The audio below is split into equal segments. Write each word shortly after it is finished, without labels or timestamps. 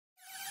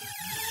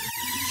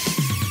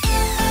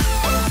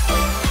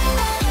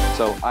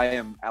So I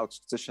am Alex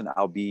Kutsishin.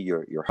 I'll be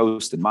your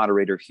host and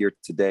moderator here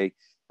today,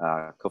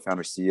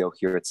 co-founder, CEO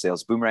here at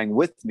Sales Boomerang.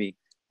 With me,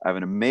 I have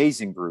an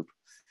amazing group.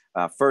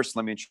 First,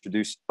 let me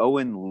introduce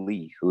Owen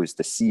Lee, who is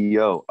the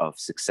CEO of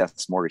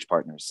Success Mortgage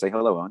Partners. Say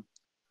hello, Owen.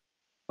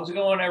 How's it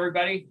going,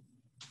 everybody?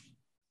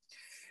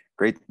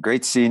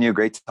 Great seeing you.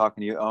 Great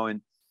talking to you,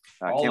 Owen.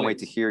 I can't wait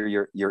to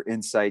hear your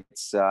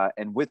insights.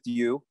 And with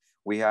you,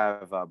 we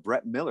have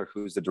Brett Miller,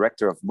 who's the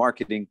Director of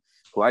Marketing,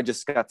 who I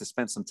just got to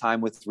spend some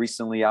time with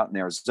recently out in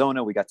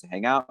Arizona. We got to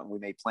hang out and we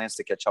made plans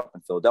to catch up in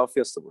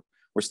Philadelphia. So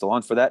we're still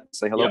on for that.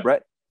 Say hello, Yep.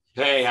 Brett.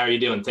 Hey, how are you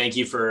doing? Thank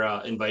you for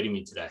inviting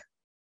me today.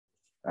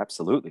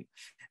 Absolutely.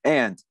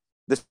 And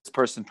this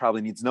person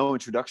probably needs no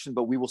introduction,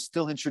 but we will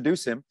still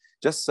introduce him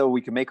just so we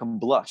can make him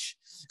blush.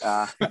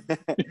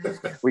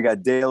 We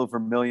got Dale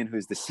Vermillion,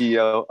 who's the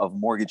CEO of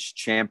Mortgage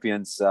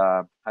Champions.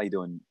 How you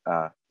doing,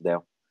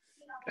 Dale?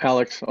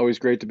 Alex, always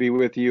great to be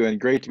with you and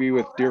great to be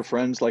with dear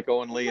friends like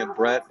Owen Lee and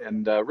Brett,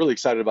 and really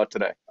excited about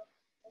today.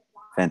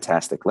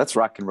 Fantastic. Let's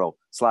rock and roll.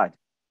 Slide.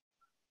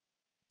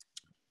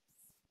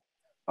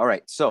 All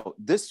right. So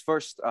this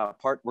first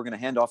part, we're going to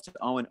hand off to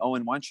Owen.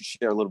 Owen, why don't you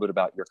share a little bit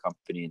about your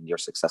company and your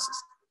successes?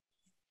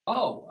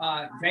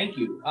 Thank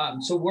you.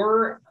 So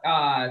we're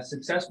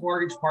Success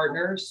Mortgage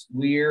Partners.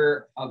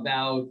 We're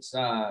about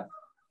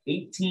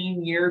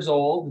 18 years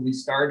old. We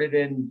started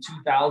in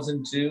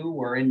 2002.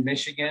 We're in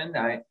Michigan.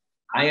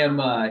 I am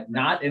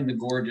not in the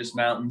gorgeous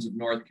mountains of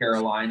North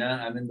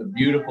Carolina. I'm in the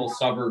beautiful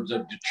suburbs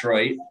of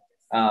Detroit,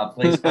 a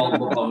place called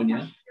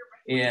Livonia.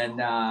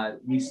 And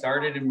we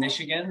started in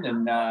Michigan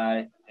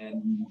and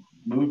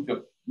moved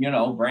to,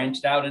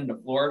 branched out into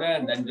Florida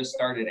and then just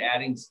started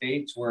adding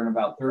states. We're in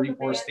about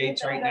 34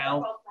 states right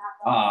now.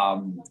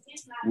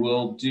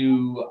 We'll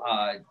do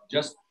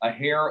just a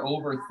hair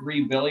over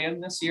 $3 billion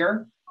this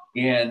year.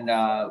 And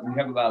we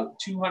have about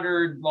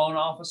 200 loan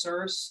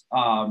officers.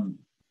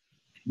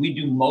 We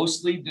do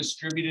mostly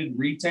distributed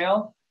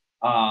retail,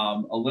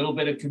 a little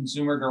bit of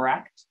consumer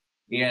direct.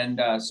 And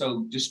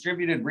so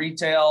distributed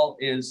retail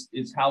is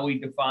how we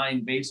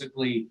define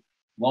basically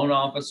loan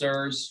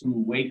officers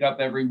who wake up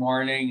every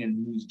morning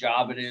and whose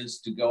job it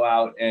is to go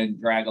out and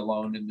drag a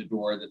loan in the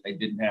door that they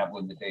didn't have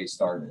when the day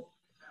started.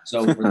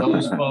 So for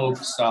those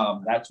folks,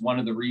 that's one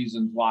of the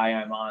reasons why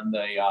I'm on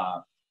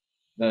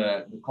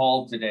the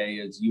call today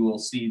is you will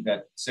see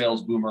that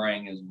Sales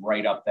Boomerang is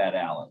right up that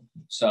alley.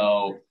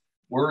 So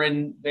we're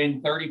in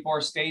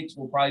 34 states.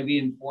 We'll probably be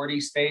in 40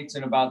 states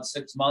in about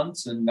 6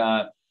 months, and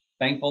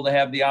thankful to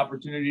have the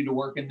opportunity to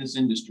work in this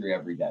industry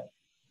every day.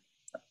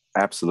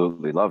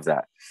 Absolutely. Love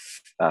that.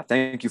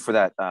 Thank you for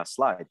that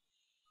slide.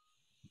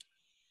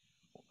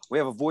 We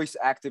have a voice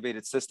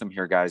activated system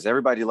here, guys.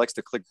 Everybody likes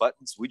to click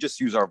buttons. We just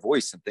use our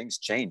voice and things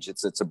change.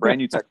 It's a brand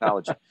new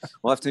technology.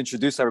 We'll have to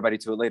introduce everybody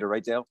to it later,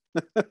 right, Dale?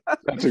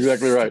 That's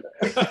exactly right.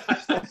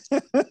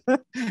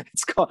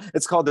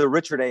 It's called the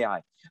Richard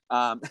AI.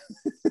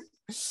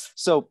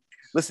 So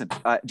listen,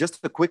 just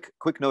a quick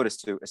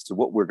notice as to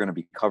what we're going to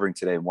be covering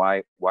today and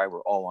why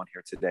we're all on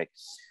here today.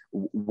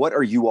 What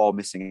are you all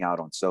missing out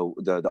on? So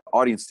the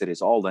audience today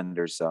is all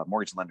lenders,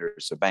 mortgage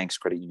lenders, so banks,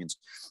 credit unions.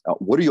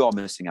 What are you all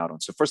missing out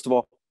on? So first of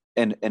all,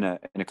 in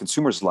a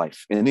consumer's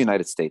life in the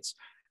United States,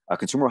 a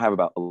consumer will have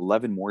about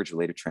 11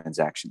 mortgage-related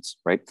transactions,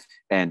 right?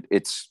 And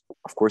it's,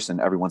 of course, in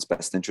everyone's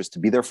best interest to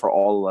be there for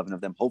all 11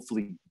 of them,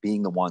 hopefully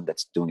being the one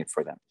that's doing it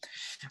for them.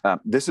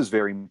 This is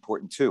very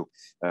important too,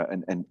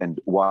 and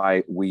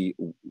why we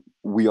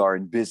are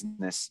in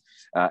business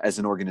as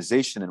an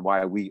organization and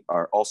why we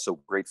are also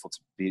grateful to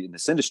be in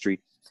this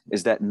industry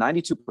is that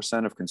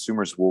 92% of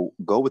consumers will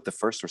go with the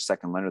first or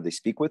second lender they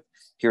speak with.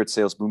 Here at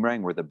Sales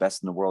Boomerang, we're the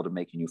best in the world at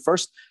making you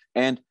first.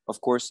 And of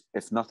course,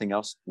 if nothing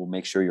else, we'll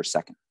make sure you're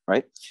second,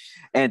 right?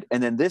 And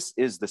then this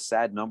is the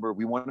sad number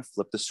we want to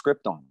flip the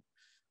script on.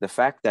 The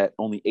fact that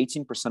only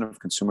 18% of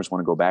consumers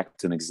want to go back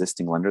to an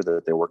existing lender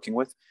that they're working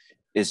with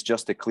is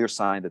just a clear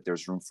sign that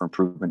there's room for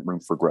improvement, room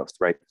for growth,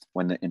 right?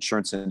 When the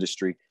insurance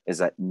industry is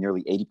at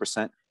nearly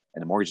 80%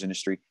 and the mortgage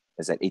industry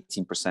is at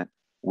 18%,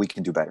 we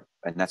can do better.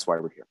 And that's why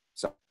we're here.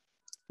 So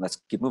let's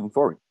keep moving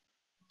forward.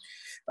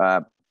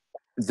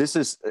 This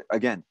is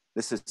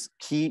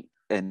key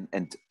and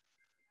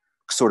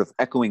sort of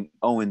echoing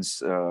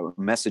Owen's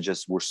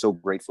messages. We're so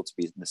grateful to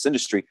be in this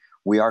industry.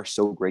 We are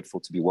so grateful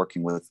to be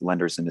working with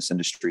lenders in this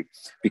industry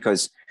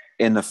because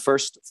in the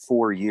first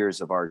 4 years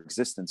of our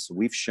existence,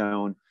 we've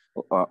shown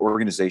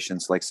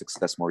organizations like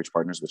Success Mortgage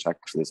Partners, which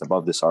actually is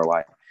above this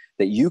ROI,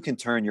 that you can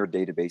turn your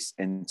database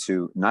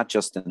into not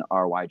just an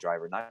ROI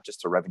driver, not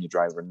just a revenue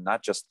driver,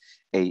 not just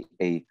a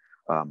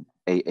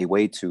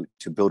way to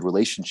build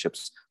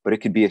relationships, but it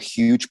could be a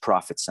huge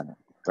profit center,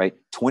 right?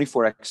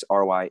 24x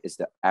ROI is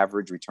the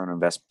average return on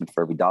investment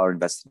for every dollar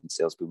invested in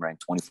Sales Boomerang.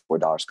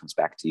 $24 comes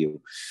back to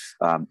you.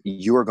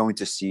 You are going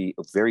to see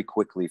very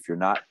quickly, if you're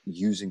not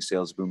using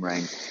Sales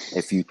Boomerang,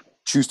 if you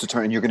choose to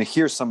turn, and you're going to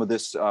hear some of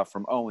this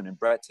from Owen and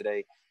Brett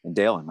today, and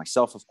Dale and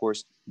myself, of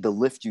course, the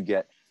lift you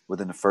get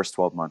within the first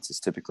 12 months is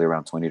typically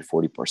around 20 to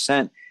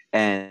 40%.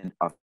 And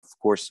of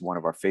course, one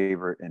of our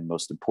favorite and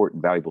most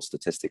important valuable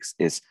statistics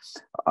is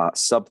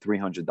sub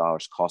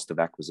 $300 cost of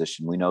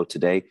acquisition. We know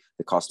today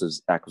the cost of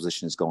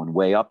acquisition is going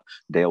way up.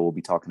 Dale will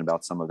be talking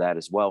about some of that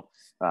as well.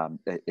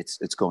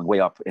 It's going way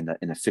up in the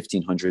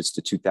 1500s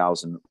to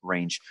 2000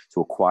 range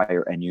to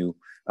acquire a new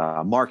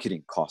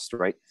marketing cost,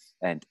 right?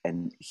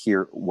 And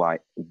here why,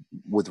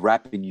 with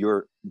wrapping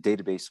your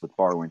database with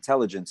borrower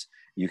intelligence,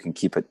 you can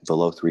keep it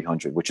below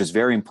 300, which is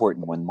very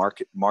important when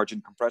market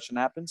margin compression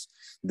happens.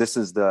 This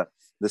is the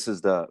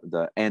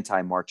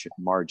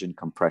anti-margin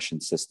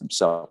compression system.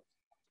 So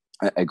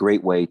a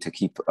great way to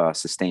keep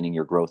sustaining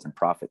your growth and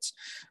profits.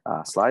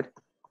 Slide.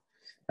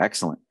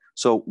 Excellent.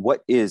 So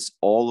what are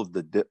all of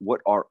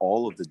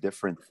the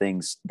different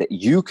things that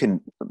you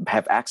can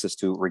have access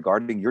to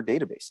regarding your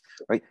database,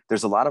 right?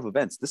 There's a lot of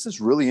events. This is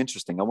really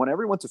interesting. I want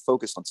everyone to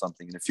focus on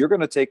something. And if you're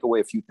going to take away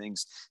a few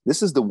things,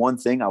 this is the one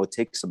thing I would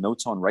take some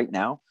notes on right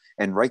now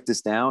and write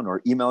this down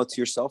or email it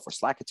to yourself or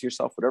Slack it to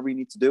yourself, whatever you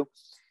need to do.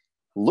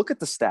 Look at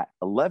the stat,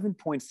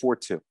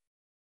 11.42.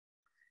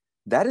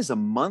 That is a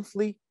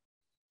monthly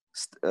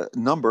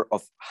number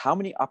of how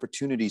many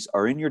opportunities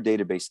are in your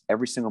database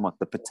every single month.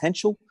 The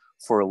potential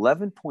for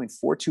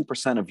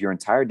 11.42% of your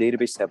entire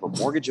database to have a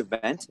mortgage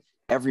event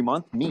every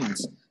month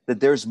means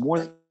that there's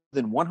more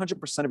than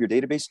 100% of your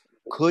database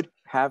could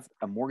have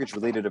a mortgage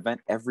related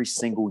event every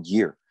single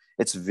year.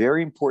 It's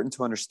very important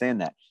to understand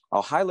that.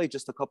 I'll highlight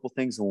just a couple of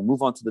things and we'll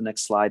move on to the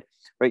next slide,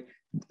 right?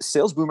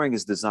 Sales Boomerang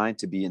is designed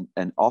to be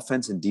an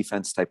offense and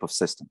defense type of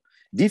system.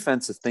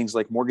 Defense is things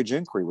like mortgage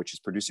inquiry, which is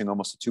producing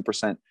almost a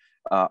 2%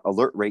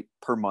 alert rate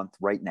per month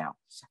right now.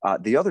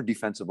 The other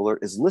defensive alert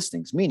is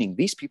listings, meaning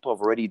these people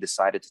have already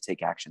decided to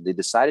take action. They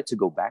decided to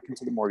go back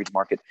into the mortgage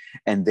market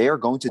and they are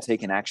going to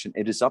take an action.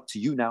 It is up to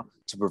you now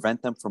to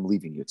prevent them from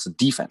leaving you. It's a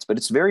defense, but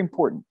it's very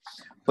important.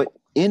 But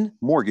in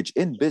mortgage,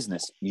 in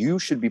business, you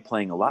should be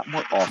playing a lot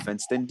more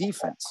offense than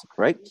defense,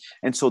 right?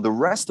 And so the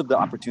rest of the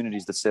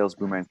opportunities that Sales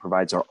Boomerang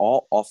provides are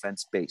all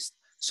offense based.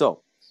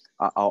 So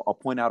I'll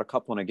point out a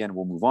couple, and again,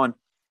 we'll move on.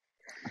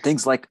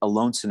 Things like a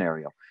loan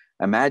scenario.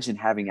 Imagine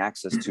having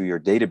access to your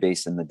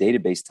database and the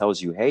database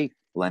tells you, hey,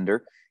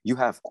 lender, you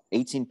have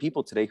 18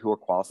 people today who are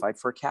qualified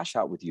for a cash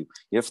out with you.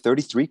 You have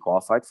 33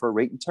 qualified for a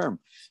rate and term.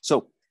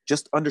 So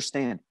just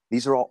understand,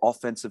 these are all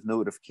offensive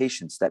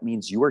notifications. That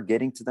means you are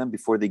getting to them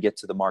before they get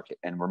to the market.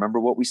 And remember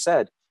what we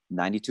said,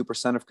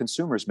 92% of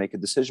consumers make a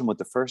decision with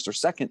the first or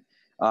second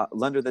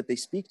lender that they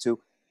speak to.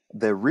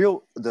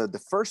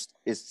 The first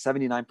is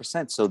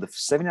 79%. So the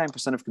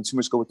 79% of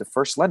consumers go with the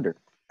first lender.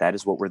 That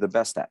is what we're the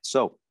best at.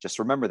 So just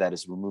remember that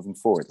as we're moving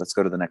forward. Let's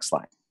go to the next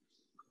slide.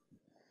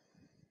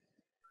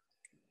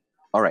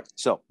 All right.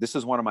 So this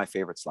is one of my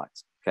favorite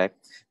slides. Okay.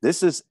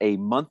 This is a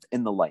month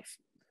in the life.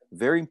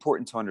 Very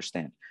important to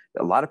understand.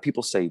 A lot of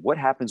people say, what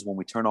happens when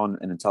we turn on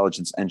an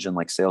intelligence engine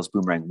like Sales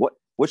Boomerang?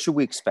 What should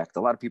we expect?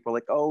 A lot of people are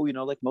like, oh,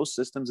 like most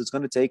systems, it's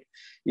going to take,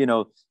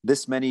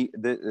 this many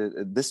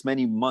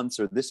months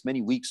or this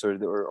many weeks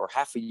or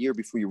half a year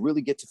before you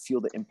really get to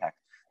feel the impact.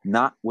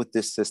 Not with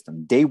this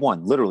system. Day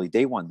one, literally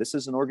day one. This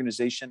is an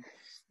organization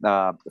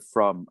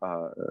from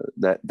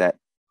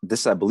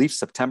this, I believe,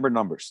 September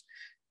numbers.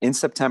 In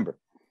September,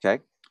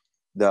 okay,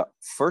 the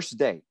first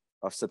day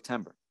of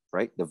September,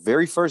 right? The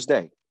very first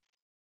day,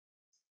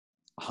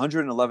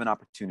 111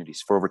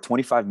 opportunities for over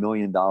 $25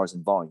 million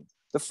in volume.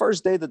 The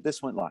first day that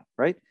this went live,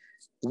 right?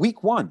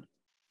 Week one,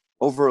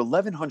 over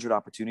 1,100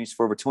 opportunities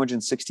for over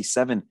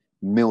 $267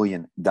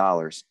 million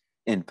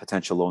in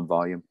potential loan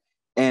volume.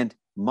 And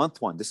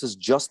month one, this is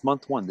just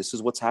month one. This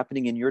is what's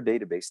happening in your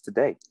database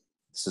today.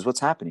 This is what's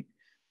happening.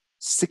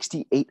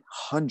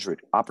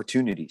 6,800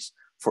 opportunities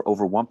for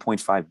over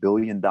 $1.5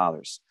 billion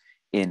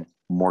in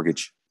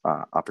mortgage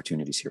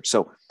opportunities here.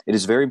 So it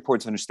is very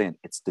important to understand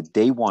it's the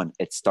day one,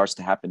 it starts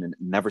to happen and it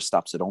never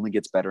stops. It only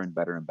gets better and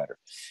better and better.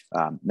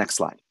 Next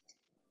slide.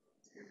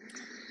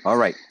 All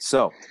right.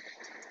 So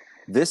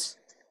this,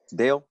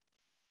 Dale,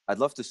 I'd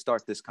love to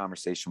start this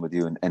conversation with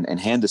you and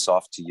hand this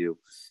off to you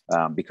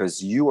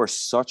because you are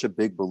such a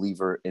big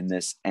believer in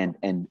this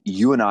and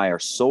you and I are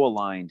so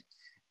aligned.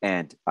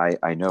 And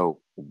I know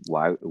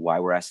why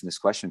we're asking this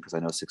question because I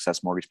know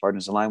Success Mortgage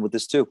Partners align with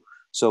this too.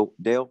 So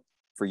Dale,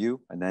 for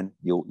you, and then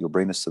you'll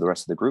bring this to the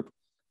rest of the group.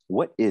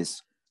 What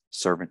is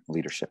servant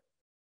leadership?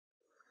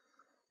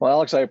 Well,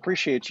 Alex, I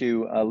appreciate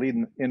you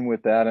leading in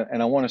with that.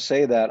 And I want to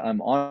say that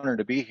I'm honored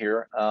to be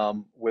here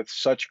with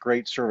such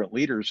great servant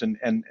leaders.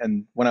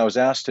 And when I was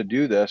asked to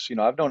do this,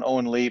 I've known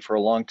Owen Lee for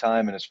a long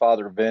time and his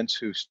father, Vince,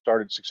 who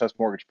started Success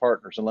Mortgage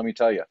Partners. And let me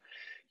tell you,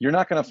 you're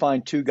not going to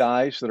find two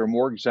guys that are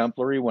more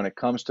exemplary when it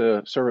comes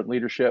to servant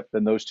leadership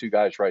than those two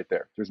guys right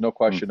there. There's no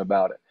question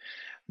about it.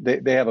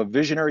 They have a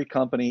visionary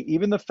company.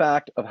 Even the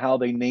fact of how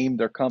they named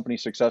their company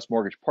Success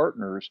Mortgage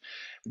Partners,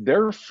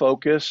 their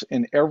focus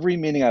in every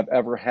meeting I've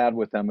ever had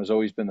with them has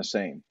always been the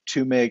same: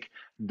 to make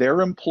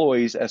their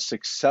employees as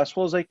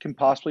successful as they can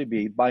possibly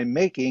be by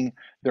making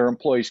their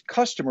employees'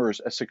 customers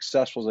as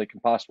successful as they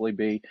can possibly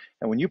be.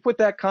 And when you put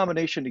that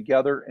combination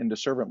together into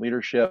servant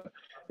leadership,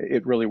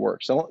 it really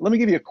works. So let me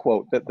give you a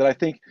quote that I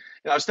think,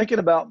 I was thinking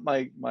about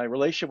my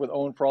relationship with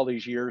Owen for all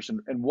these years,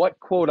 and what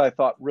quote I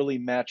thought really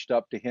matched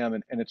up to him.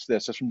 And it's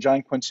this. It's from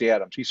John Quincy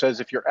Adams. He says,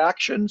 if your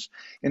actions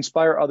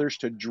inspire others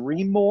to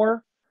dream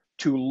more,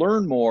 to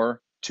learn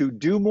more, to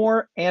do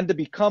more, and to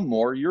become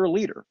more, you're a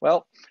leader.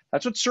 Well,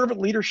 that's what servant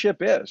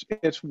leadership is.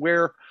 It's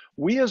where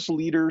we as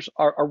leaders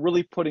are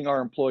really putting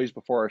our employees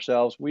before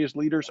ourselves. We as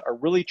leaders are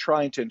really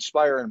trying to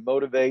inspire and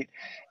motivate,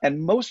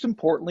 and most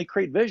importantly,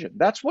 create vision.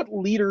 That's what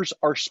leaders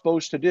are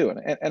supposed to do.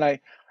 And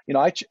I,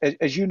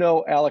 as you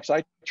know, Alex,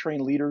 I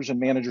train leaders and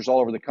managers all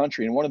over the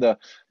country. And one of the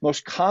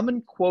most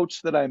common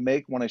quotes that I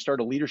make when I start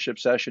a leadership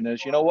session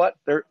is, you know what,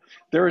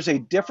 there is a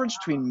difference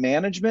between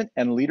management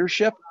and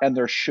leadership, and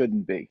there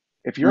shouldn't be.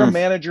 If you're a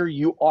manager,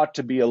 you ought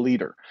to be a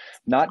leader,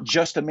 not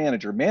just a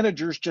manager.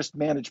 Managers just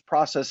manage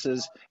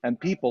processes and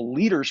people.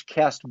 Leaders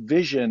cast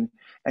vision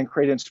and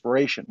create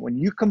inspiration. When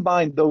you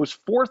combine those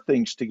four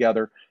things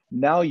together,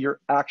 now you're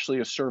actually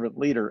a servant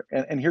leader.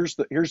 And here's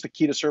the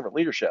key to servant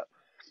leadership.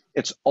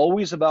 It's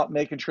always about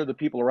making sure the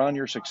people around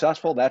you are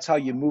successful. That's how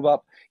you move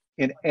up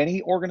in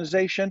any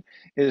organization.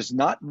 It is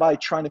not by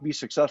trying to be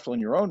successful in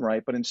your own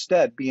right, but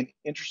instead being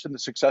interested in the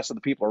success of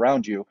the people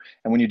around you.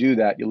 And when you do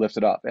that, you lift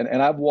it up. And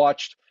I've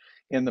watched,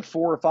 in the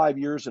 4 or 5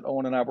 years that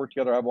Owen and I worked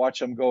together, I've watched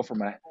them go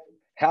from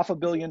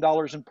 $500 million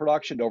in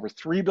production to over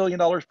 $3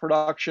 billion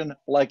production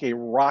like a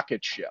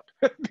rocket ship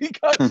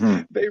because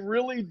they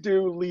really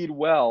do lead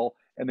well,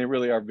 and they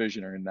really are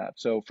visionary in that.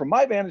 So from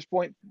my vantage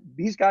point,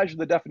 these guys are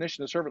the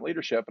definition of servant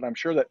leadership, and I'm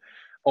sure that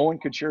Owen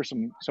could share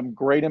some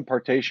great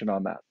impartation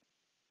on that.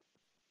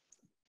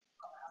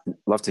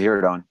 Love to hear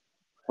it, Owen.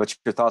 What's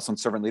your thoughts on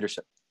servant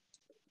leadership?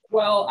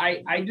 Well,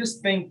 I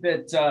just think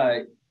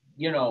that,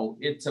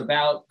 it's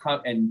about,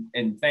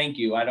 and thank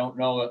you. I don't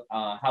know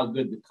how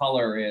good the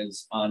color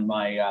is on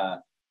my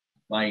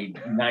my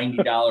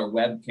 $90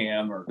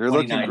 webcam or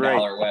 $29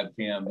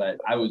 webcam, but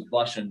I was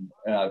blushing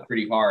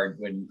pretty hard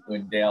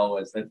when Dale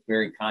was. That's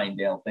very kind,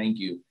 Dale. Thank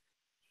you.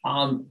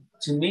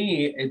 To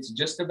me, it's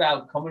just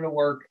about coming to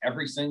work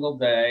every single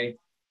day,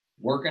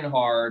 working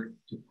hard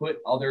to put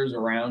others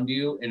around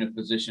you in a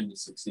position to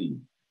succeed.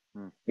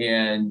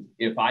 And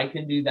if I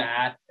can do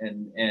that,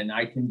 and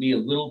I can be a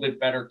little bit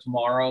better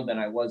tomorrow than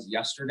I was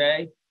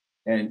yesterday,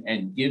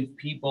 and give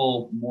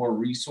people more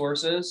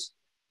resources,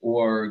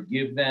 or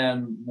give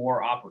them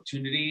more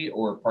opportunity,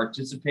 or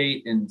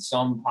participate in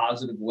some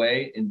positive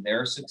way in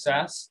their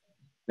success,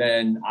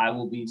 then I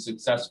will be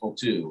successful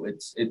too.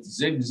 It's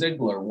Zig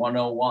Ziglar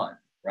 101,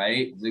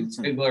 right? Zig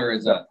Ziglar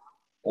is a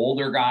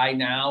older guy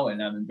now,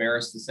 and I'm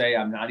embarrassed to say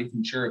I'm not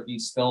even sure if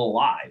he's still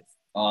alive.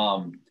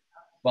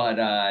 But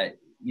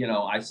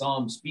I saw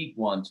him speak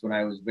once when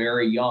I was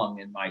very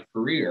young in my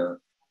career,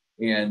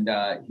 and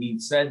he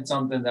said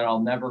something that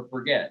I'll never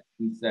forget.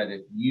 He said,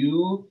 if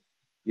you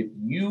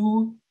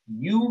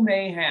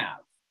may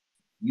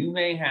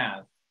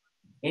have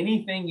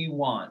anything you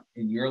want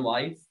in your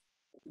life,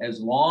 as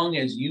long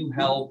as you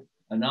help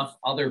enough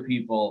other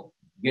people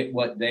get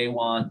what they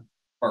want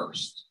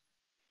first.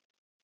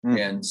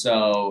 And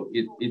so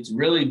it's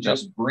really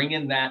just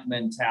bringing that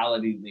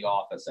mentality to the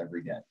office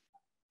every day.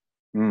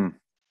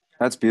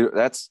 That's beautiful.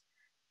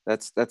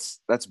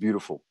 That's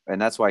beautiful. And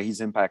that's why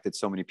he's impacted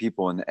so many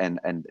people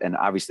and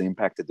obviously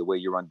impacted the way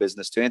you run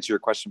business. To answer your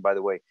question, by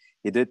the way,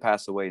 he did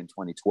pass away in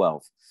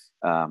 2012.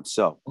 Oh,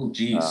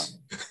 geez.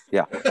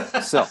 Yeah.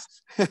 So,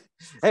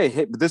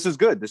 hey, this is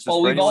good. This is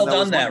we've all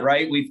done that,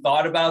 right? We've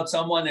thought about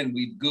someone and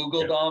we've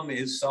Googled them.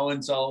 Is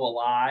so-and-so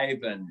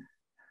alive? And,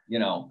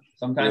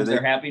 sometimes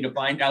they're happy to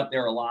find out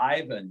they're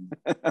alive, and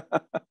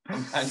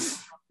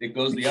sometimes it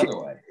goes the other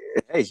way.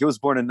 Hey, he was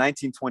born in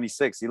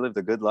 1926. He lived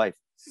a good life.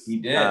 He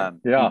did.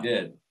 He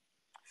did.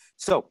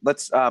 So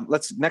let's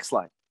next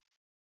slide.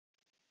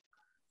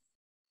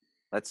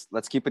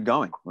 Let's keep it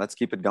going.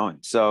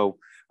 So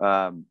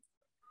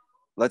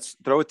let's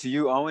throw it to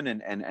you, Owen,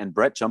 and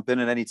Brett, jump in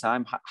at any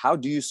time. How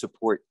do you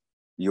support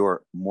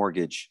your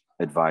mortgage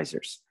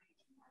advisors?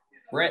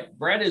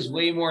 Brett is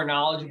way more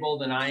knowledgeable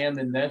than I am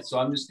in this, so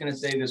I'm just going to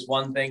say this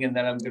one thing, and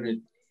then I'm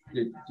going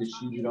to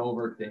shoot it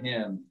over to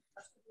him.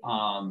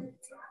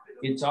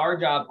 It's our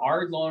job.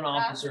 Our loan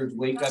officers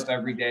wake up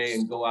every day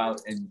and go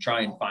out and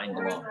try and find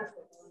the loan.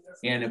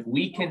 And if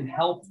we can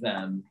help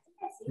them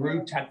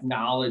through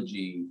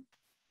technology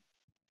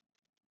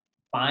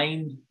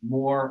find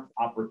more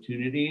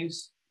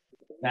opportunities,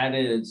 that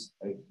is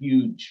a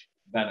huge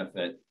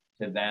benefit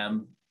to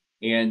them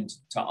and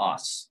to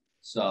us.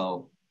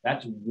 So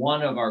that's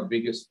one of our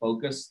biggest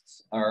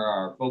focuses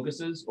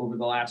over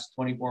the last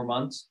 24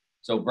 months.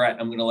 So Brett,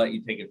 I'm going to let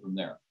you take it from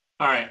there.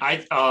 All right.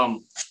 I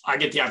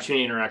get the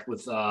opportunity to interact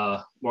with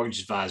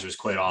mortgage advisors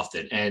quite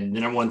often. And the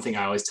number one thing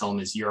I always tell them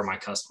is, you're my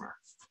customer.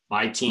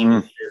 My team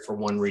is here for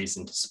one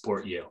reason: to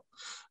support you.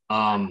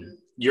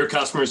 Your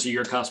customers are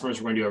your customers.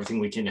 We're going to do everything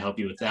we can to help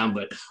you with them.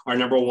 But our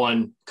number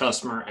one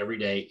customer every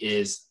day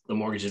is the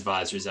mortgage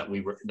advisors that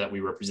we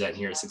represent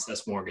here at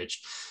Success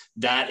Mortgage.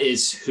 That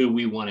is who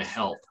we want to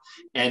help.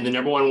 And the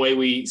number one way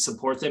we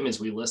support them is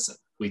we listen.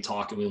 We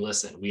talk and we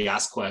listen. We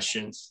ask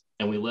questions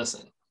and we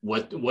listen.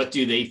 What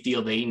do they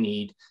feel they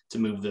need to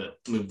move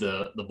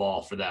the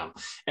ball for them?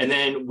 And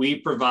then we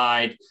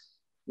provide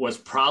what's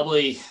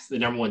probably the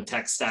number one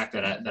tech stack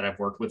that I've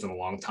worked with in a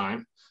long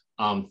time,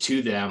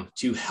 to them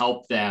to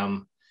help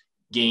them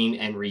gain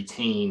and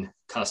retain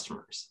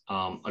customers.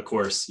 Of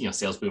course,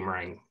 Sales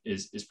Boomerang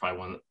is probably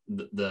one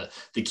of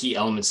the key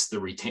elements to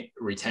the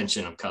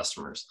retention of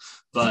customers.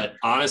 But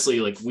honestly,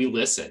 like, we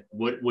listen.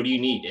 What do you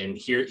need? And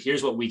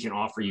here's what we can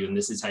offer you, and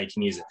this is how you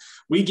can use it.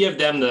 We give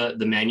them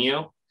the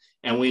menu,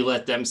 and we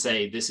let them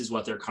say this is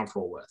what they're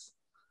comfortable with.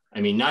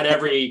 I mean, not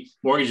every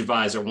mortgage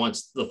advisor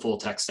wants the full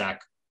tech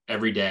stack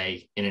every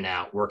day, in and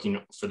out,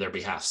 working for their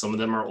behalf. Some of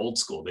them are old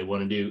school. They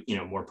want to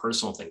do, more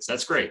personal things.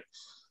 That's great.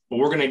 But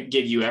we're going to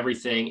give you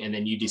everything, and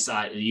then you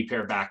decide, you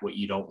pare back what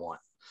you don't want.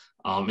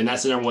 And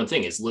that's the number one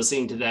thing, is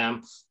listening to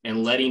them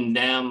and letting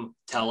them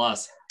tell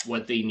us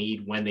what they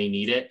need when they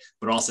need it,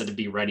 but also to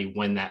be ready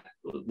when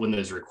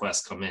those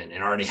requests come in,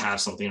 and already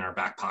have something in our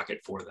back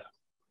pocket for them.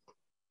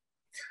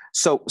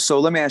 So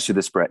let me ask you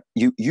this, Brett.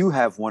 You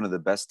have one of the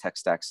best tech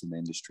stacks in the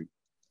industry.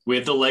 We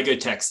have the Lego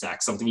tech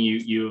stack, something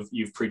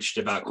you've preached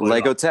about.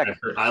 Lego tech.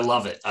 I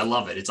love it.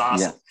 It's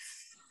awesome. Yeah.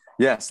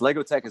 Yes,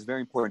 Lego tech is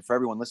very important for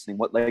everyone listening.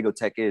 What Lego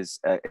tech is,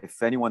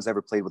 if anyone's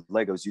ever played with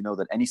Legos, you know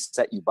that any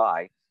set you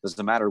buy,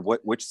 doesn't matter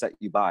which set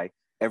you buy,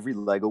 every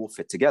Lego will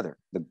fit together.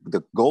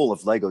 The goal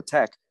of Lego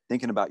tech,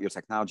 thinking about your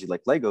technology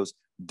like Legos,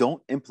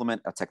 don't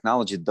implement a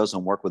technology that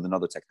doesn't work with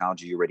another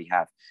technology you already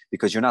have,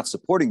 because you're not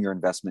supporting your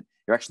investment.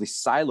 You're actually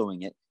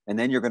siloing it, and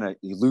then you're going to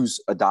lose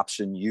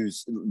adoption,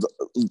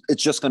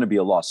 it's just going to be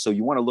a loss. So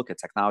you want to look at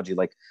technology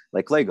like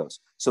Legos.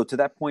 So to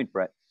that point,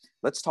 Brett,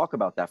 let's talk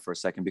about that for a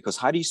second, because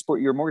how do you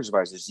support your mortgage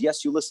advisors?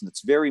 Yes, you listen.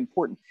 It's very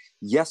important.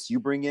 Yes, you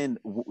bring in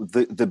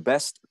the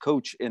best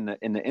coach in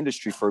the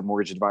industry for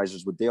mortgage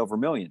advisors with Dale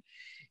Vermillion.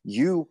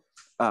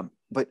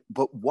 But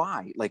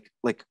why? Like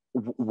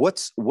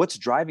what's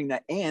driving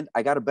that? And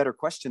I got a better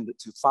question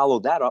to follow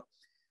that up.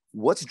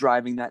 What's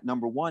driving that,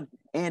 number one?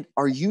 And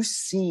are you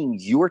seeing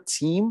your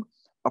team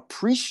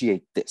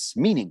appreciate this?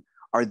 Meaning,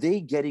 are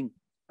they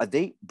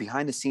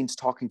behind the scenes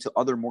talking to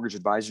other mortgage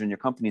advisors in your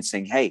company and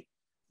saying, hey,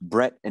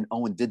 Brett and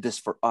Owen did this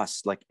for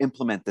us, like,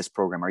 implement this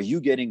program? Are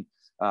you getting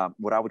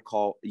what I would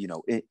call,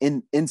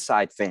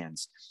 inside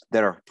fans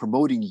that are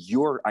promoting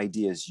your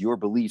ideas, your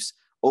beliefs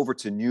over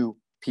to new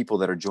people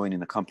that are joining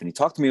the company?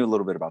 Talk to me a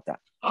little bit about that.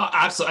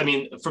 Absolutely. I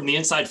mean, from the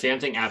inside fan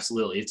thing,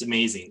 absolutely. It's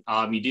amazing.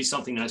 You do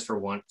something nice for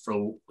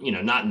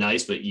not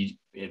nice, but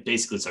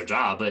basically it's our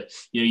job, but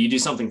you do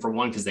something for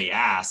one because they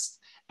asked.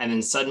 And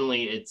then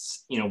suddenly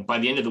it's, by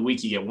the end of the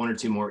week, you get one or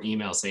two more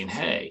emails saying,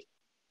 hey,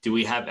 do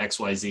we have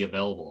XYZ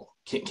available?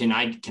 Can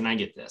I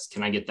get this?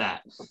 Can I get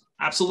that?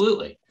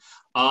 Absolutely.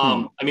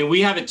 I mean,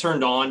 we have it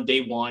turned on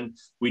day one.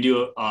 We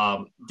do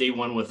day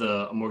one with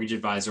a mortgage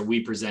advisor. We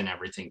present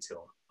everything to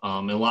them.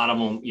 And a lot of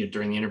them,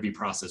 during the interview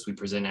process, we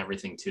present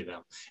everything to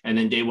them. And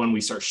then day one, we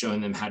start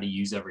showing them how to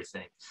use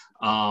everything.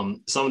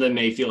 Some of them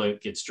may feel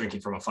like it's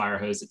drinking from a fire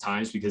hose at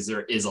times, because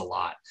there is a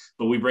lot,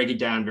 but we break it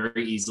down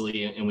very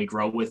easily and we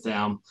grow with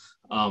them.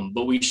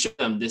 But we show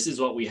them, this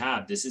is what we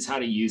have. This is how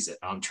to use it.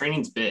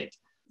 Training's big.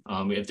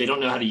 If they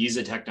don't know how to use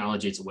the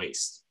technology, it's a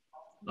waste.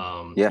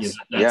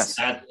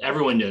 That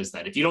everyone knows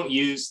that. If you don't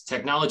use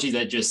technology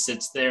that just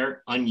sits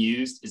there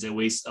unused, is a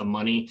waste of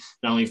money,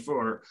 not only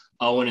for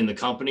Owen and the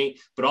company,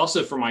 but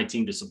also for my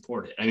team to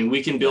support it. I mean,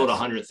 we can build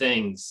 100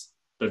 things,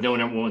 but if no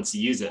one ever wants to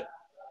use it,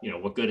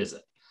 what good is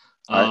it?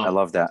 I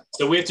love that.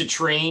 So we have to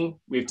train,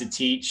 we have to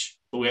teach,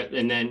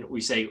 and then we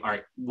say, all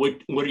right,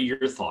 what are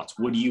your thoughts?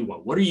 What do you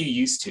want? What are you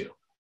used to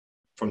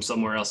from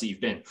somewhere else that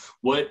you've been?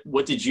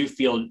 What did you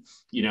feel,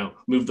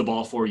 moved the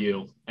ball for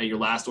you at your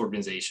last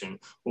organization,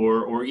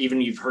 or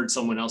even you've heard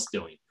someone else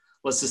doing?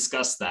 Let's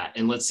discuss that,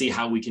 and let's see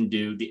how we can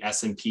do the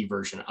S&P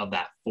version of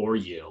that for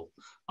you,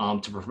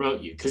 to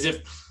promote you. Because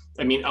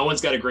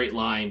Owen's got a great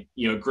line,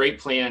 a great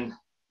plan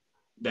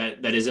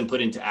that isn't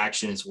put into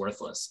action is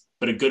worthless,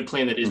 but a good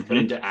plan that is put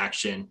into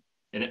action,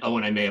 and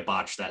Owen, I may have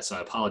botched that, so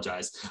I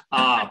apologize,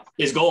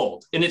 is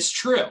gold. And it's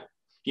true.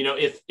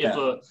 If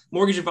a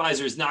mortgage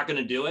advisor is not going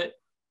to do it,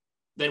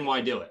 then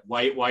why do it?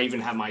 Why even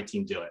have my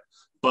team do it?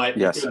 But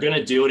if they're going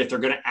to do it, if they're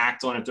going to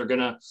act on it, if they're going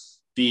to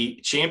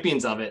be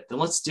champions of it, then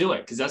let's do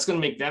it, because that's going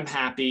to make them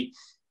happy.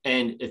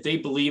 And if they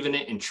believe in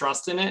it and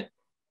trust in it,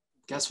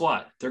 guess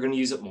what? They're going to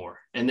use it more.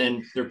 And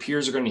then their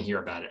peers are going to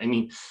hear about it. I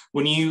mean,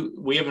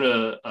 we have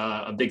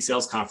a big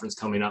sales conference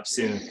coming up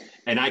soon,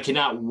 and I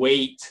cannot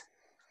wait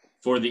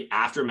for the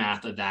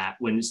aftermath of that,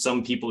 when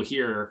some people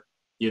hear,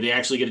 they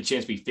actually get a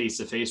chance to be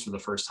face-to-face for the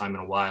first time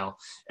in a while.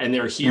 And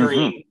they're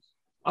hearing,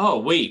 oh,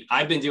 wait,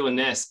 I've been doing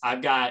this.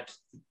 I've got,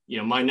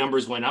 my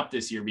numbers went up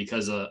this year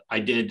because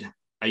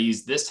I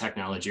used this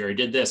technology, or I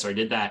did this, or I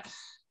did that.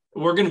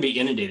 We're going to be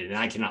inundated, and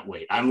I cannot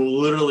wait. I'm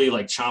literally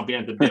like chomping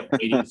at the bit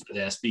waiting for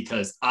this,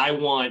 because I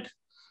want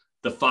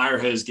the fire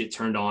hose get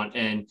turned on,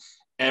 and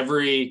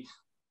every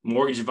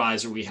mortgage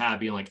advisor we have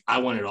being like, I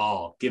want it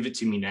all. Give it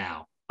to me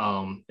now.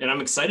 And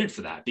I'm excited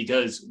for that,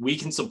 because we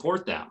can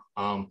support them.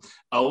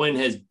 Owen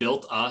has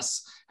built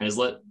us and has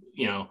let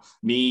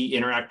me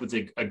interact with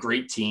a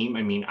great team.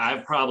 I mean, I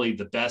have probably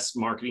the best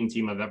marketing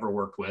team I've ever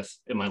worked with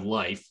in my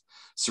life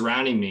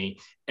surrounding me.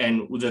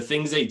 And the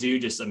things they do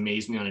just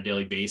amaze me on a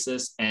daily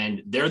basis.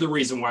 And they're the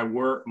reason why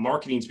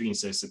marketing's being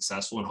so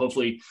successful. And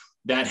hopefully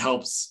that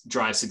helps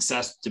drive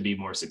success to be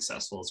more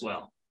successful as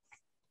well.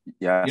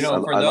 Yeah.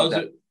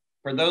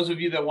 For those of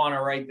you that want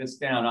to write this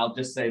down, I'll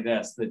just say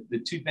this: the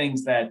two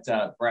things that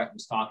Brett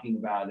was talking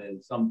about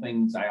is some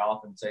things I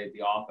often say at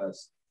the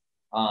office,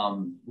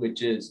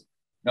 which is,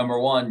 number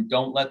one,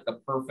 don't let the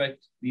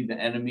perfect be the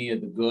enemy of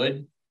the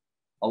good.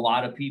 A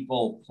lot of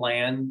people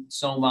plan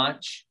so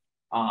much,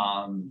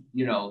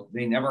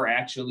 they never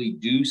actually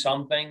do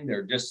something.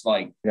 They're just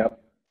like, yep.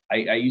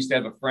 I used to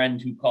have a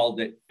friend who called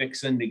it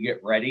fixing to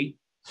get ready,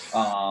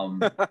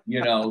 to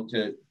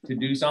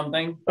do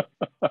something.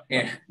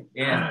 And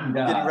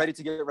getting ready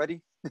to get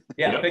ready.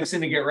 Yeah, fixing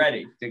to get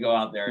ready to go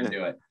out there and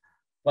do it.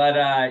 But,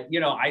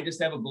 I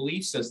just have a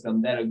belief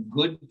system that a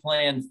good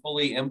plan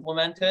fully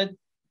implemented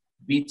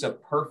beats a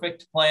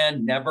perfect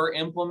plan never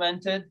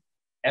implemented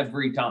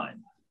every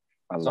time.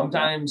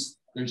 Sometimes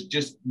there's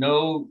just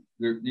there's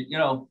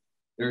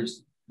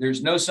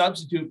no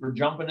substitute for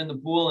jumping in the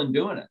pool and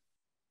doing it.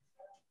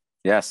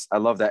 Yes, I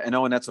love that. And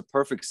Owen, that's a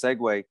perfect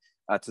segue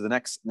to the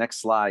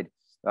next slide.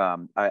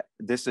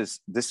 This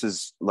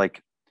is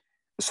like,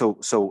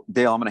 so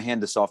Dale, I'm going to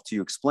hand this off to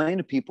you. Explain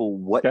to people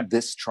what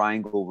this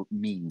triangle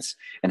means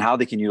and how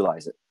they can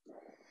utilize it.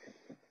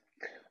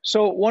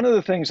 So one of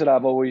the things that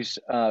I've always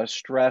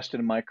stressed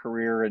in my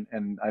career,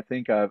 and I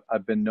think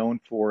I've been known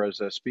for as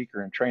a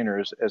speaker and trainer,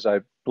 is I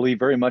believe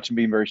very much in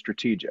being very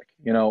strategic.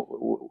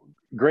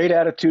 Great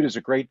attitude is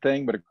a great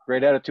thing, but a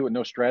great attitude with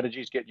no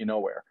strategy is getting you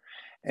nowhere.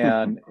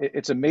 And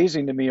it's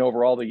amazing to me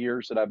over all the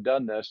years that I've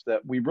done this,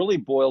 that we really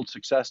boiled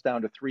success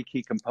down to three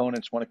key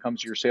components when it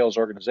comes to your sales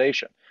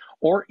organization,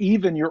 or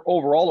even your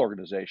overall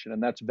organization.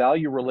 And that's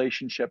value,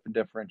 relationship, and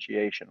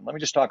differentiation. Let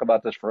me just talk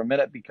about this for a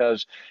minute,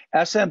 because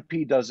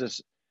SMP does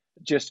this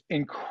just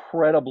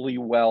incredibly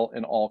well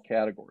in all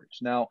categories.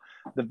 Now,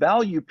 the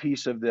value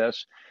piece of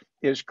this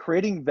is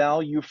creating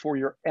value for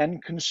your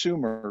end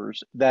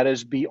consumers that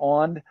is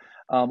beyond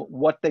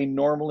what they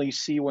normally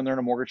see when they're in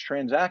a mortgage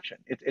transaction.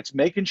 It's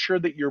making sure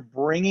that you're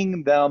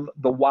bringing them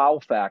the wow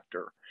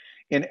factor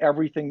in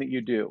everything that you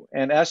do.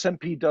 And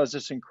SMP does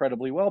this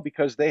incredibly well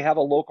because they have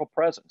a local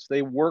presence.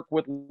 They work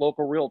with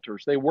local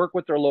realtors. They work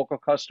with their local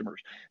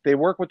customers. They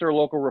work with their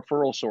local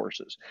referral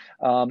sources.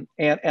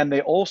 And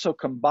they also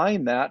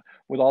combine that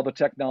with all the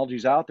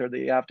technologies out there that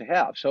you have to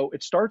have. So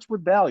it starts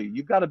with value.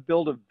 You've got to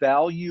build a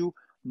value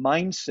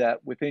mindset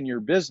within your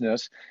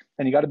business,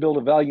 and you got to build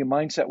a value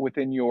mindset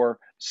within your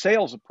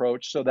sales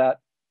approach, so that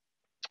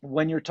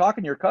when you're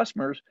talking to your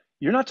customers,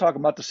 you're not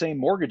talking about the same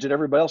mortgage that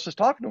everybody else is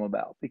talking to them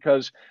about,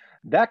 because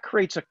that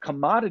creates a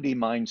commodity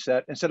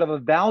mindset instead of a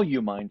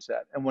value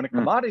mindset. And when a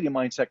commodity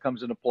mindset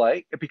comes into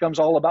play, it becomes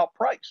all about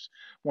price.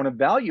 When a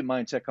value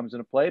mindset comes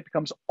into play, it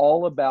becomes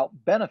all about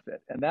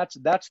benefit. And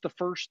that's the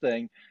first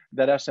thing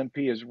that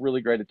SMP is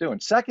really great at doing.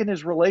 Second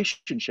is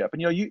relationship.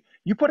 And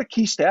you put a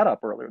key stat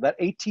up earlier, that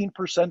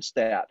 18%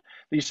 stat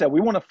that you said,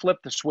 we want to flip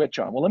the switch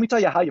on. Well, let me tell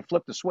you how you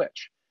flip the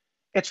switch.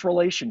 It's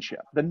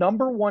relationship. The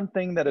number one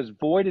thing that is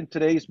void in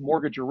today's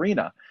mortgage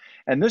arena,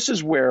 and this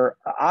is where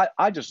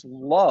I just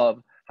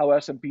love how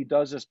SMP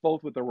does this,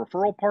 both with their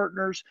referral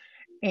partners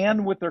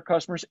and with their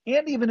customers,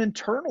 and even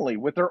internally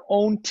with their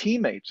own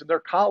teammates and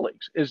their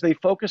colleagues, is they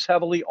focus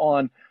heavily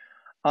on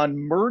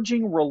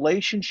merging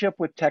relationship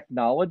with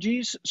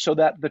technologies so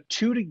that the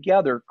two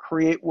together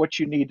create what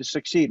you need to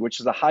succeed, which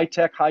is a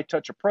high-tech,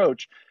 high-touch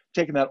approach,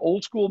 taking that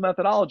old school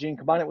methodology and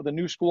combining it with a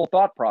new school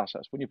thought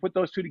process. When you put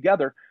those two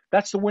together,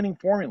 that's the winning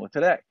formula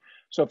today.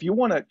 So if you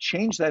want to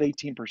change that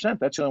 18%,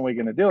 that's the only way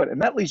you're going to do it.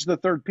 And that leads to the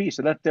third piece,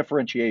 and that's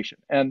differentiation.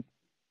 And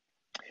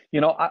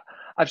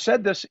I've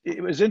said this,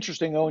 it was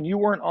interesting, Owen, you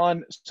weren't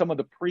on some of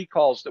the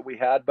pre-calls that we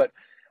had, but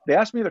they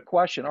asked me the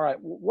question, all right,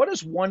 what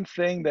is one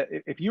thing that,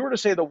 if you were to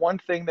say the one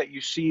thing that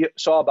you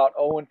saw about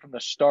Owen from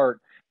the start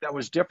that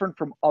was different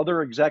from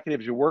other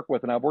executives you work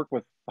with, and I've worked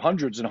with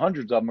hundreds and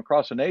hundreds of them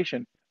across the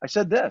nation, I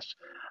said this.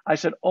 I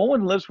said,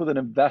 Owen lives with an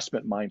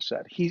investment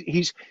mindset.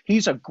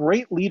 He's a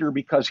great leader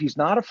because he's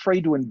not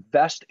afraid to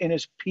invest in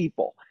his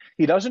people.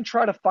 He doesn't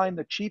try to find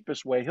the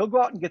cheapest way. He'll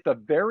go out and get the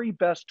very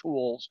best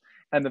tools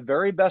and the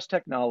very best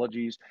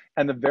technologies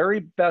and the very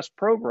best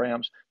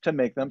programs to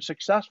make them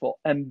successful.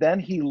 And then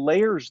he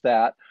layers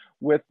that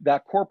with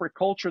that corporate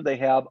culture they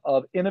have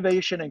of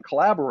innovation and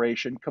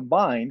collaboration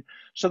combined,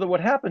 so that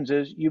what happens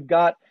is you've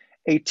got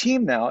a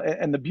team now.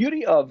 And the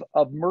beauty of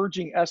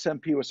merging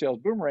SMP with Sales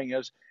Boomerang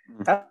is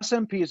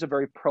SMP is a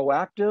very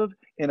proactive,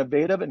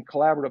 innovative, and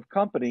collaborative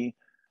company.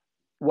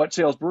 What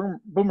Sales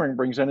Boomerang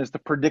brings in is the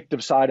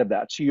predictive side of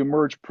that. So you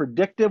merge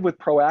predictive with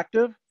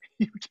proactive,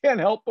 you can't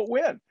help but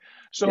win.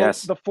 So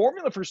the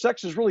formula for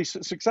success is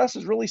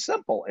really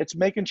simple. It's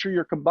making sure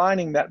you're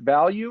combining that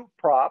value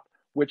prop,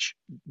 which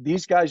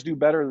these guys do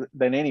better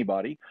than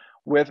anybody,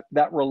 with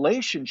that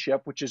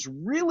relationship, which is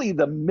really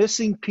the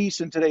missing piece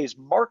in today's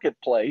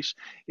marketplace.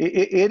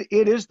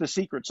 It is the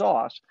secret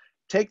sauce,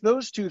 take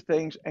those two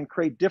things and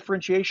create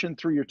differentiation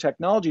through your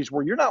technologies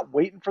where you're not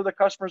waiting for the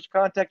customers to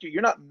contact you.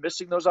 You're not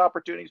missing those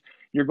opportunities.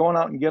 You're going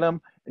out and get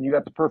them, and you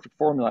got the perfect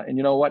formula. And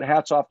you know what?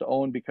 Hats off to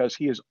Owen, because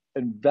he has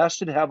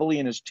invested heavily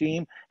in his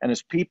team and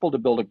his people to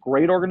build a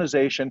great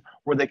organization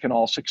where they can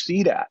all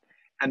succeed at.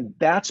 And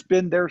that's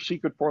been their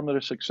secret formula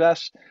to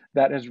success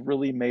that has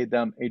really made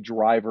them a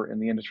driver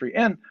in the industry.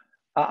 And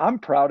I'm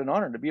proud and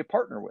honored to be a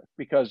partner with,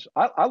 because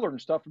I learn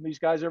stuff from these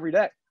guys every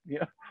day. You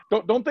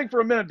know, don't think for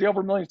a minute Dale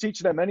Vermillion is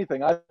teaching them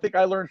anything. I think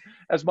I learn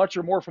as much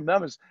or more from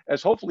them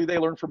as hopefully they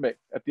learn from me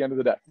at the end of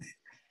the day.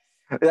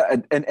 Yeah,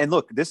 and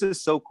look, this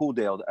is so cool,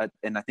 Dale.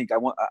 And I think I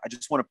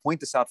just want to point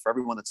this out for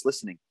everyone that's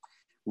listening.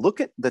 Look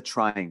at the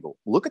triangle.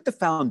 Look at the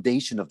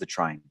foundation of the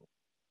triangle.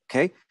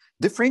 Okay,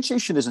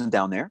 differentiation isn't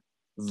down there.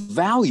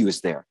 Value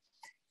is there.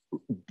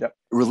 Yep.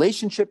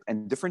 Relationship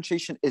and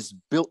differentiation is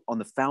built on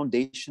the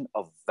foundation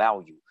of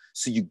value.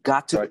 So you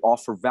got to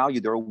offer value.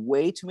 There are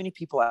way too many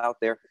people out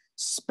there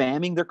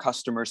spamming their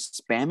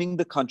customers, spamming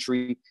the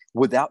country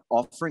without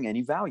offering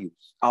any value.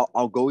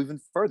 I'll go even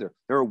further.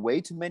 There are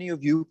way too many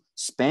of you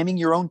spamming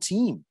your own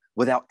team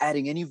without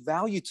adding any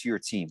value to your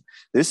team.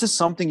 This is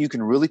something you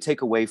can really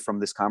take away from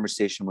this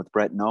conversation with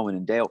Brett and Owen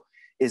and Dale,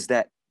 is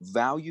that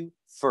value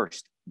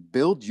first.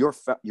 Build your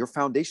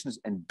foundations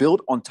and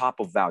build on top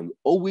of value.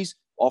 Always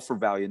offer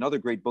value. Another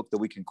great book that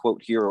we can quote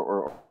here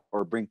or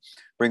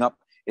bring up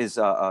is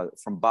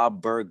from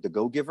Bob Berg, The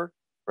Go-Giver,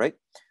 right?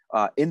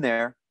 In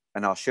there,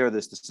 and I'll share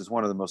this. This is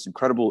one of the most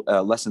incredible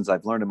lessons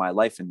I've learned in my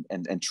life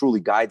and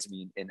truly guides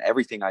me in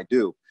everything I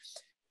do.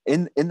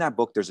 In that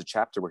book, there's a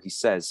chapter where he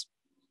says,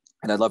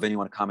 and I'd love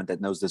anyone to comment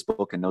that knows this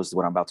book and knows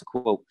what I'm about to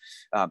quote.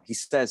 He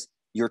says,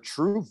 your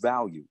true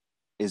value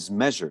is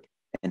measured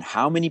in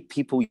how many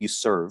people you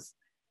serve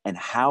and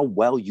how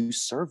well you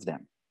serve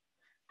them.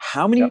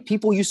 How many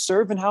people you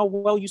serve and how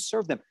well you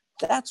serve them.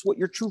 That's what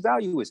your true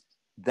value is.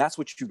 That's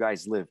what you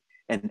guys live.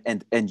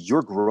 And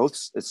your growth,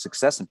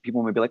 success, and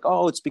people may be like,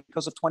 oh, it's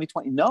because of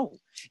 2020. No,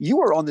 you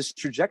were on this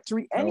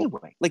trajectory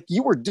anyway. Like,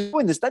 you were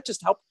doing this. That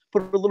just helped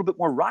put a little bit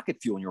more rocket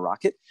fuel in your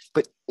rocket.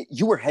 But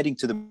you were heading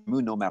to the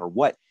moon no matter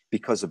what,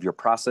 because of your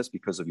process,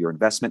 because of your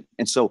investment.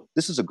 And so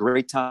this is a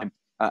great time.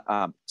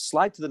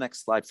 Slide to the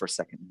next slide for a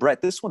second.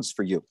 Brett, this one's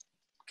for you.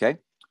 Okay.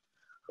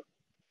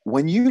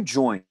 When you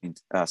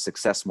joined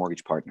Success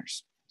Mortgage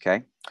Partners,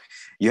 okay,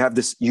 you have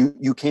this,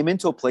 you came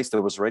into a place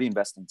that was already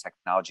investing in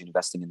technology and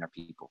investing in their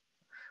people.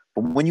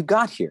 But when you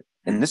got here,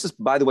 and this is,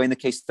 by the way, in the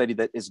case study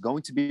that is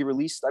going to be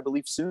released, I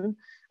believe soon,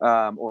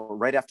 or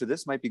right after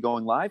this, might be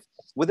going live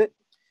with it.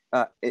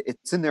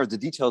 It's in there. The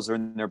details are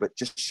in there, but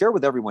just share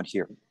with everyone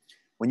here.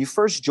 When you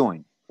first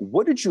joined,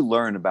 what did you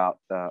learn about,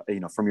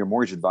 from your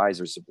mortgage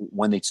advisors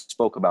when they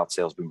spoke about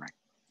Sales Boomerang?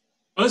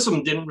 Most of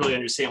them didn't really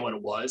understand what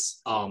it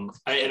was.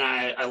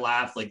 I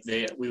laughed, like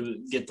we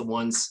would get the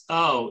ones,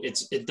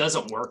 it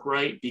doesn't work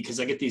right, because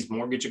I get these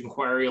mortgage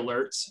inquiry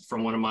alerts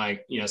from one of my,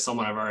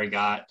 someone I've already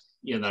got,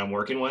 that I'm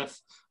working with.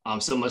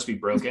 So it must be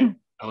broken.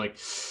 I'm like,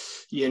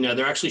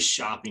 they're actually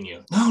shopping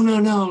you.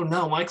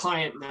 No, my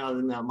client,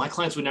 no, my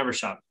clients would never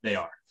shop. They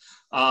are.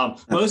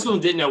 Most of them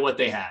didn't know what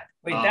they had.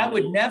 Wait, that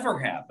would never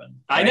happen.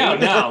 Right? I know,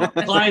 no.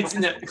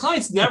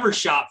 Clients never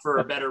shop for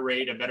a better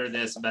rate, a better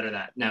this, a better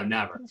that. No,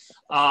 never.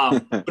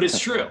 But it's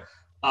true.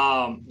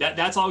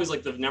 That's always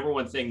like the number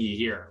one thing you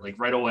hear, like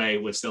right away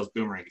with Sales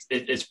Boomerang.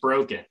 It's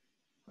broken.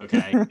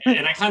 Okay.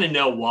 And I kind of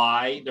know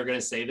why they're going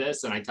to say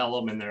this. And I tell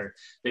them, and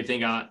they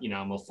think,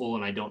 I'm a fool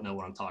and I don't know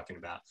what I'm talking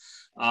about.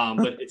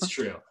 But it's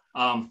true.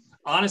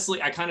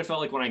 Honestly, I kind of felt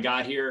like when I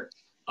got here,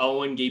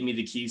 Owen gave me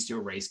the keys to a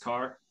race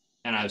car.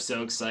 And I was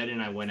so excited.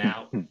 And I went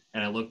out and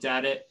I looked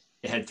at it.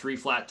 It had 3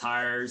 flat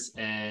tires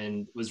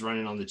and was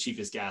running on the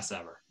cheapest gas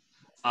ever.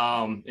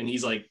 And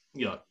he's like,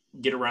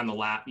 get around the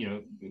lap,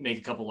 make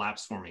a couple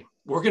laps for me.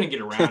 We're going to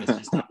get around. It's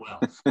just not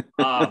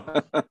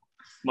well.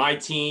 My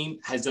team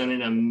has done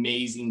an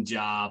amazing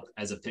job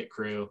as a pit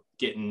crew,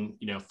 getting,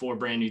 4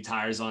 brand new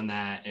tires on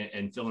that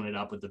and filling it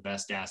up with the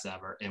best gas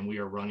ever. And we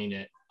are running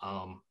it.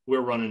 We're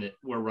running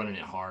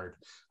it hard.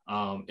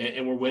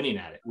 And we're winning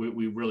at it.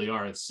 We really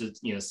are. It's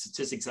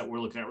statistics that we're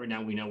looking at right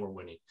now, we know we're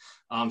winning.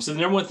 So the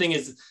number one thing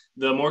is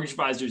the mortgage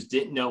advisors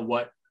didn't know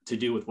what to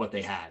do with what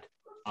they had.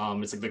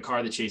 It's like the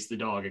car that chased the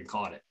dog and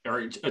caught it,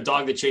 or a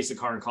dog that chased the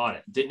car and caught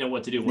it. Didn't know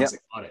what to do once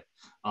it caught it.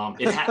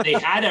 They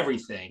had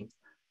everything,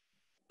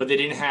 but they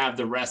didn't have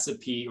the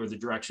recipe or the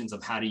directions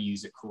of how to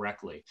use it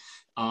correctly.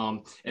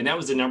 And that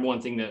was the number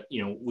one thing that,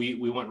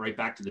 we went right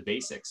back to the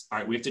basics. All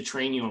right, we have to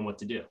train you on what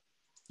to do.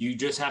 You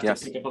just have to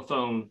pick up a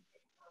phone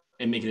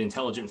and make an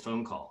intelligent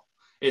phone call.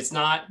 It's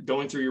not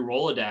going through your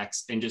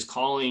Rolodex and just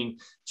calling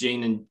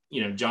John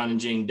and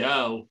Jane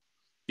Doe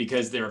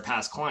because they're a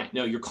past client.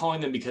 No, you're calling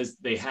them because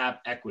they have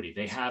equity.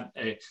 They have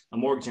a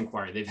mortgage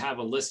inquiry. They have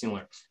a listing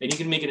alert, and you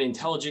can make an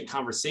intelligent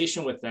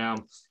conversation with them.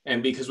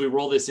 And because we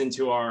roll this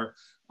into our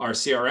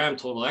CRM,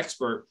 Total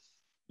Expert,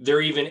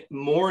 they're even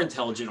more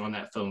intelligent on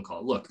that phone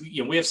call. Look,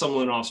 we have some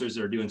loan officers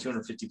that are doing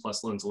 250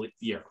 plus loans a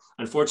year.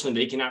 Unfortunately,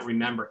 they cannot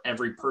remember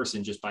every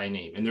person just by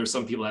name. And there's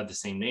some people that have the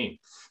same name.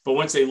 But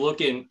once they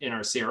look in our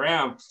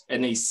CRM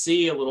and they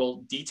see a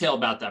little detail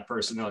about that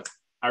person, they're like,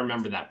 I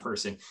remember that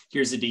person.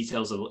 Here's the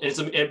details of it.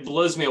 It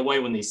blows me away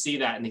when they see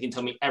that and they can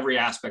tell me every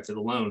aspect of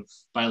the loan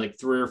by like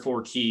 3 or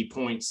 4 key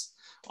points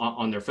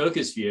on their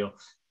focus view.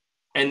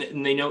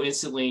 And they know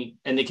instantly,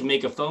 and they can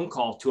make a phone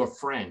call to a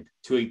friend,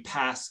 to a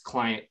past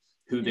client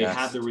who they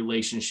have the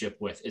relationship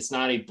with. It's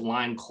not a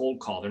blind cold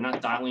call. They're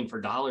not dialing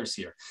for dollars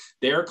here.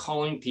 They're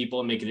calling people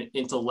and making an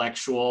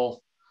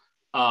intellectual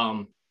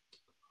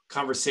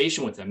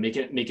conversation with them,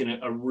 making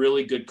a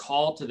really good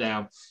call to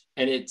them.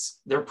 And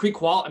they're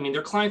pre-qualified. I mean,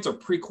 their clients are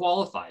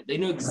pre-qualified. They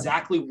know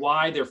exactly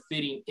why they're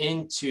fitting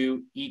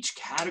into each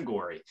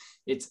category.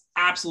 It's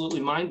absolutely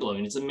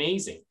mind-blowing. It's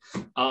amazing.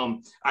 I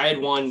had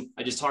one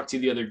I just talked to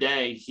the other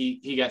day.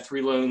 He got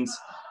 3 loans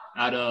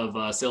out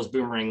of Sales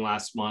Boomerang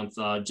last month,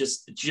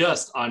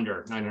 just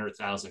under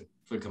 900,000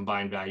 for the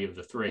combined value of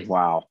the 3.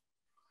 Wow.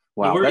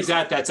 And where he's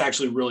at, that's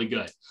actually really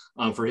good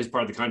for his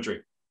part of the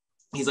country.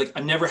 He's like,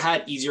 I've never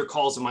had easier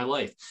calls in my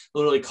life.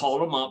 Literally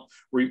called him up,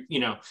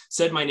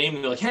 said my name,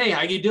 and they're like, hey,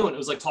 how you doing? It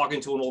was like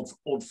talking to an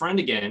old friend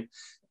again.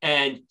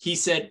 And he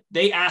said,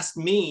 they asked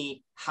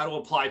me how to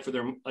apply for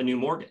a new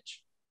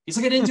mortgage. He's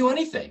like, I didn't do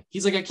anything.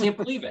 He's like, I can't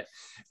believe it.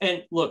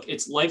 And look,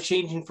 it's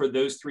life-changing for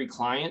those 3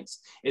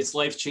 clients. It's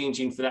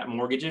life-changing for that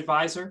mortgage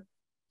advisor.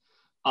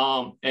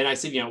 And I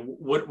said,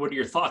 what are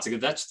your thoughts? I go,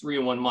 that's 3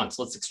 in 1 month.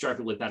 So let's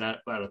extrapolate that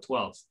out of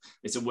 12.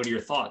 I said, what are your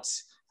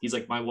thoughts? He's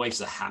like, my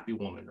wife's a happy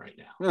woman right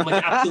now. I'm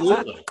like,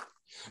 absolutely.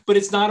 But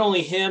it's not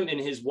only him and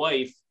his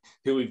wife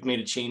who we've made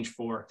a change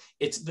for.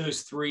 It's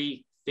those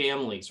 3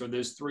 families or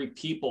those 3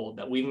 people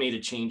that we've made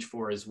a change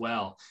for as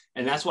well.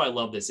 And that's why I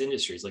love this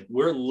industry. It's like,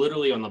 we're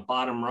literally on the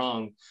bottom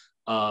rung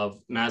of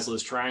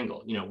Maslow's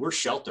triangle. We're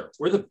shelter,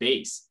 we're the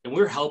base, and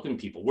we're helping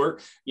people.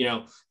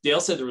 Dale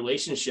said the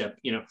relationship,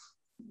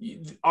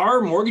 our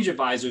mortgage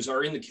advisors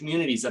are in the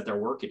communities that they're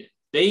working in.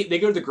 They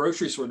go to the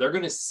grocery store, they're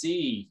going to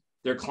see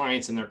their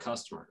clients and their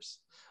customers.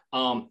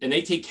 And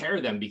they take care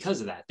of them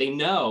because of that. They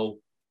know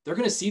they're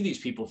going to see these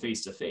people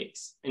face to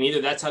face. And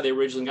either that's how they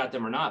originally got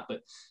them or not,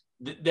 but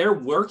they're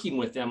working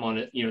with them on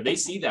it. They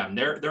see them,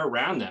 they're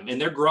around them, and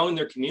they're growing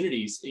their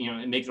communities,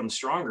 and making them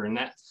stronger. And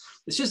that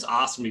it's just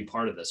awesome to be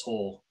part of this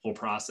whole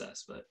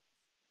process. But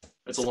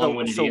that's a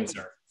long-winded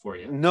answer for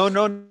you.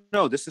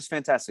 No. This is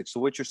fantastic. So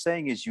what you're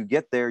saying is you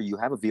get there, you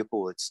have a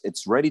vehicle,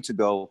 it's ready to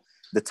go.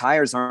 The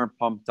tires aren't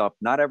pumped up.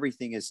 Not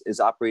everything is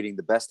operating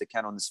the best it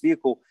can on this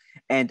vehicle.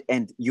 And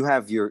you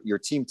have your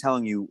team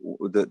telling you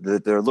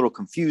that they're a little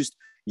confused.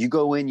 You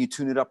go in, you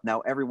tune it up. Now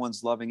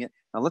everyone's loving it.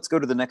 Now let's go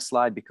to the next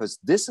slide, because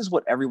this is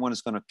what everyone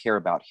is going to care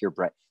about here,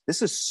 Brett.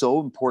 This is so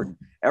important.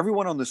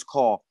 Everyone on this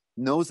call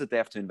knows that they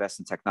have to invest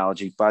in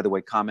technology. By the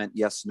way, comment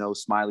yes, no,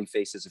 smiley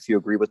faces if you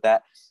agree with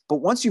that. But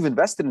once you've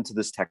invested into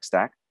this tech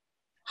stack,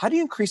 how do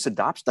you increase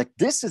adoption? Like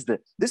this is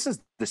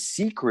the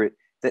secret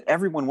that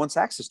everyone wants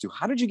access to.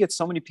 How did you get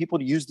so many people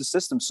to use the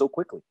system so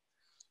quickly?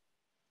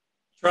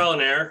 Trial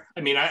and error. I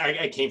mean,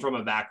 I came from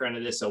a background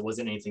of this, so it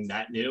wasn't anything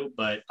that new,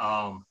 but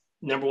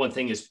number one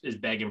thing is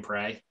beg and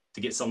pray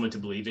to get someone to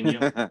believe in you.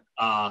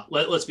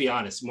 Let's be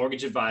honest,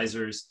 mortgage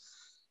advisors,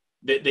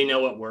 they know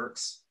what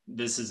works.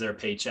 This is their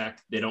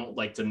paycheck. They don't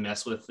like to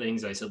mess with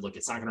things. I said, look,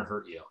 it's not going to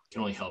hurt you. It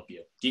can only help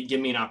you.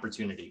 Give me an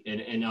opportunity.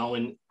 And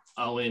Owen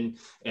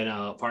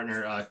and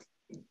partner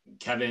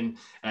Kevin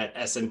at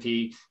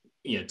S&P,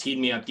 teed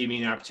me up, gave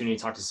me an opportunity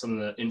to talk to some of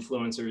the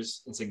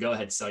influencers and said, go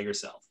ahead, sell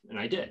yourself. And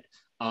I did.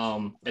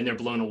 And they're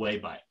blown away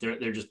by it.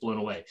 They're just blown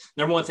away.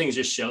 Number one thing is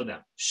just show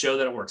that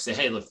it works. Say,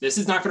 hey, look, this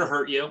is not going to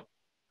hurt you.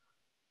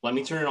 Let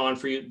me turn it on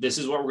for you. This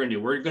is what we're going to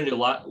do. We're going to do a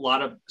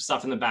lot of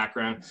stuff in the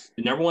background.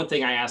 The number one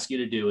thing I ask you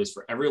to do is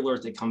for every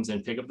alert that comes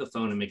in, pick up the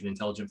phone and make an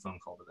intelligent phone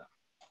call to them.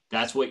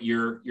 That's what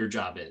your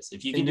job is.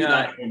 If you can do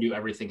that, I'm going to do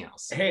everything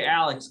else. Hey,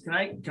 Alex, can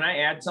I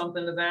add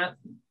something to that?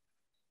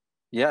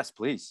 Yes,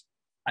 please.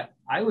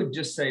 I would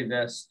just say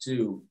this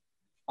too.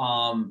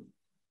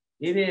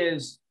 It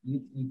is,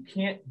 you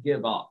can't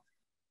give up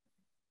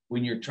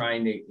when you're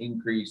trying to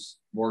increase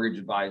mortgage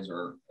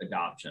advisor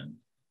adoption.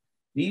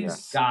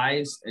 These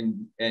guys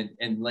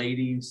and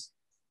ladies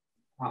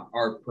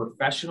are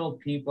professional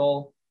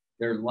people.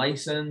 They're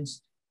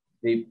licensed.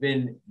 They've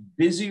been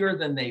busier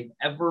than they've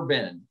ever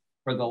been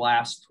for the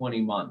last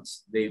 20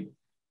 months. They've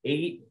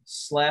ate,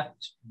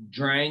 slept,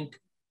 drank,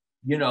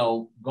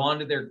 gone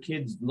to their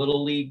kids'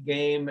 little league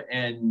game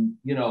and,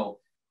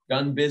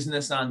 done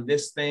business on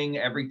this thing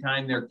every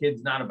time their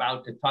kid's not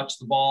about to touch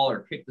the ball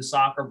or kick the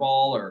soccer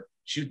ball or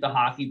shoot the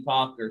hockey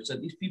puck. So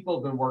these people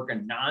have been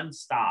working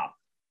nonstop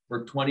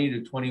for 20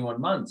 to 21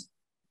 months.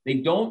 They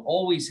don't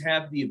always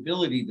have the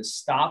ability to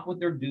stop what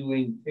they're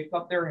doing, pick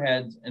up their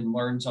heads and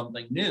learn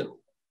something new.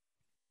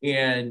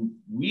 And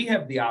we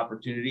have the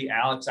opportunity,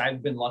 Alex,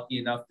 I've been lucky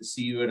enough to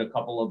see you at a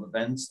couple of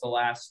events the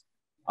last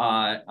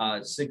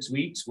 6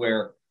 weeks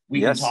where we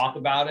can talk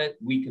about it.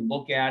 We can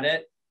look at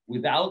it.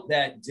 without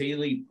that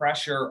daily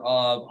pressure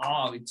of,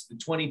 oh, it's the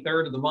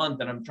 23rd of the month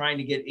and I'm trying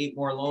to get 8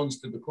 more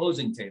loans to the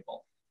closing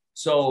table.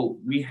 So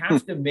we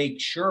have to make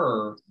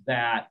sure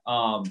that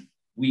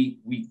we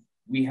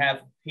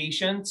have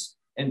patience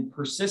and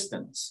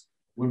persistence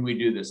when we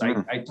do this.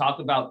 I talk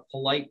about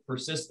polite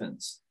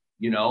persistence.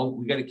 We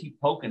got to keep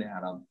poking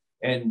at them,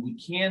 and we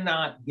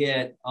cannot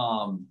get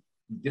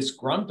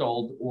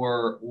disgruntled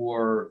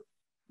or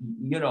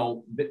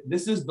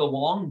this is the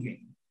long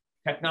game.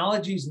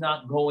 Technology is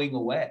not going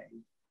away.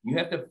 You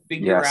have to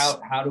figure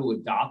out how to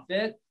adopt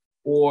it,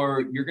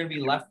 or you're going to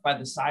be left by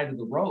the side of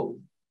the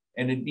road.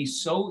 And it'd be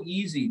so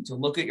easy to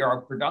look at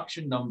your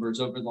production numbers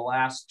over the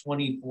last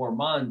 24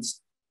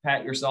 months,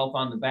 pat yourself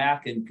on the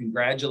back and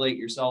congratulate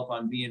yourself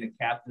on being a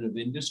captain of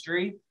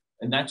industry.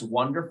 And that's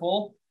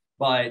wonderful.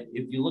 But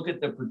if you look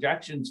at the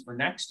projections for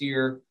next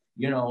year,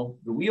 the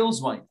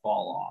wheels might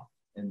fall off.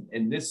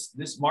 And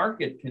this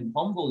market can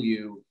humble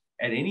you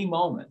at any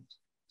moment.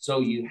 So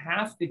you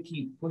have to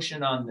keep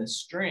pushing on this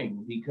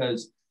string,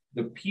 because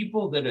the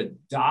people that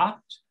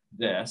adopt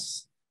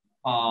this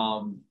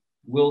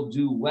will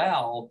do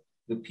well.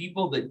 The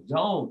people that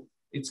don't,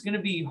 it's going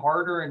to be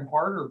harder and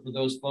harder for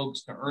those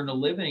folks to earn a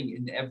living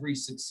in every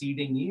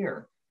succeeding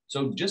year.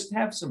 So just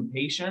have some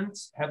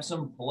patience, have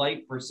some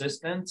polite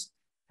persistence,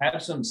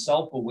 have some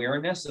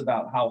self-awareness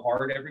about how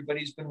hard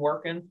everybody's been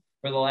working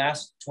for the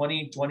last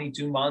 20,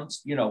 22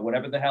 months,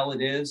 whatever the hell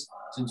it is,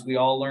 since we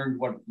all learned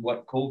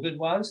what COVID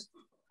was,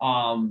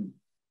 and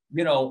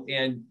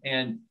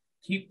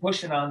keep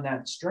pushing on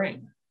that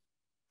string.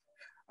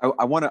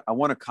 I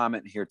want to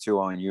comment here too,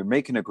 Owen. You're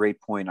making a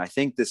great point. I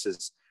think this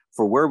is,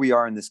 for where we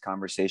are in this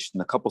conversation,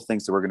 a couple of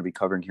things that we're going to be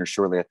covering here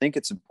shortly. I think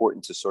it's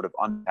important to sort of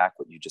unpack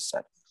what you just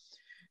said.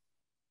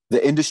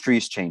 The industry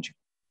is changing.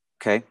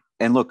 Okay.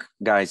 And look,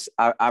 guys,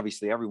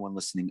 obviously everyone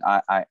listening,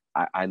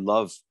 I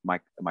love my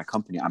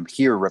company. I'm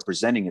here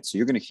representing it. So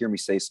you're going to hear me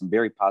say some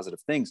very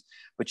positive things,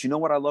 but you know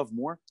what I love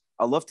more?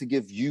 I love to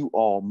give you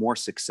all more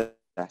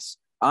success.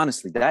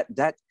 Honestly,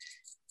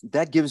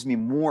 that gives me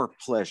more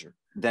pleasure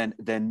than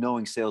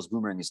knowing Sales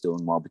Boomerang is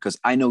doing well, because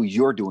I know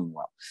you're doing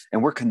well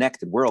and we're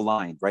connected. We're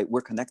aligned, right?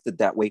 We're connected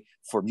that way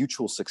for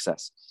mutual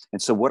success.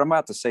 And so what I'm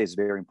about to say is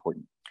very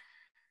important.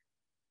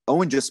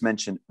 Owen just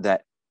mentioned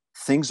that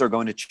things are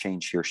going to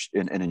change here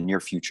in the near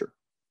future.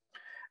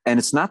 And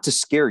it's not to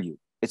scare you.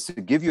 It's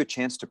to give you a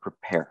chance to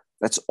prepare.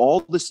 That's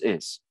all this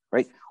is,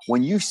 right?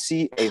 When you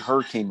see a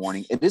hurricane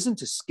warning, it isn't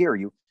to scare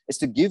you. It's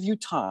to give you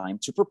time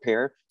to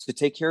prepare, to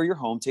take care of your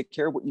home, take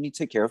care of what you need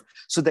to take care of,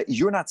 so that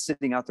you're not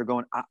sitting out there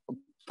going,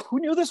 who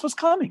knew this was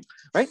coming,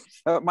 right?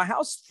 My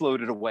house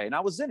floated away and I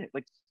was in it.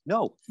 Like,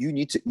 no, you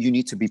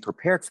need to be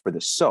prepared for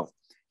this. So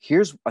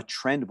here's a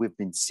trend we've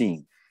been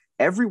seeing.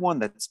 Everyone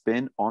that's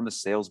been on the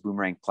Sales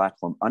Boomerang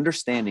platform,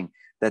 understanding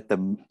that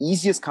the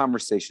easiest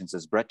conversations,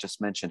 as Brett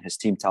just mentioned, his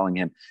team telling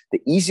him,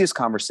 the easiest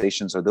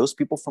conversations are those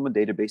people from a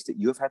database that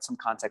you have had some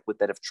contact with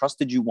that have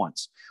trusted you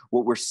once.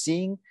 What we're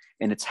seeing,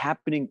 and it's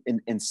happening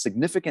in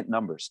significant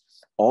numbers,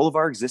 all of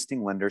our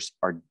existing lenders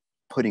are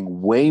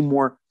putting way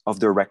more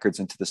of their records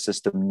into the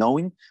system,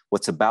 knowing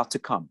what's about to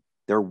come.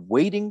 They're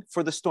waiting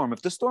for the storm.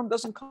 If the storm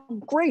doesn't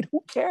come, great,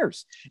 who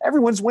cares?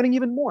 Everyone's winning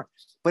even more.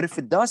 But if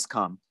it does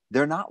come,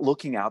 they're not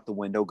looking out the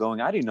window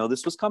going, I didn't know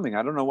this was coming.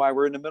 I don't know why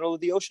we're in the middle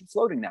of the ocean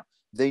floating now.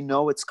 They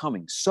know it's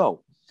coming.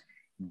 So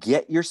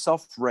get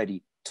yourself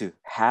ready to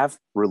have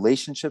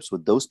relationships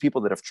with those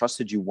people that have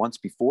trusted you once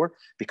before,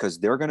 because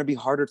they're going to be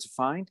harder to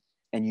find,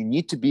 and you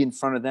need to be in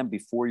front of them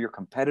before your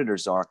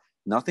competitors are.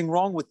 Nothing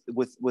wrong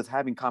with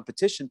having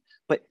competition,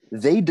 but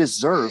they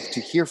deserve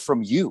to hear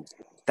from you.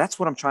 That's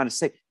what I'm trying to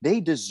say. They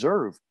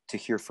deserve to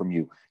hear from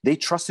you. They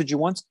trusted you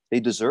once.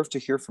 They deserve to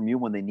hear from you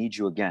when they need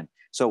you again.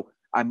 So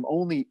I'm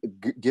only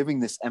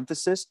giving this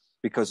emphasis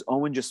because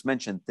Owen just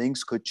mentioned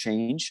things could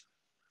change.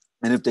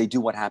 And if they do,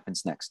 what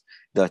happens next?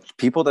 The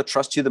people that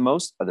trust you the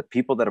most are the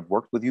people that have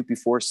worked with you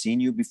before, seen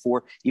you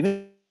before,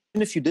 even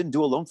if you didn't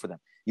do a loan for them.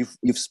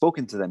 You've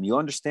spoken to them. You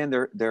understand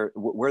their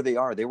where they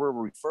are. They were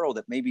a referral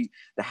that maybe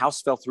the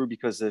house fell through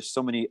because there's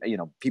so many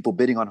people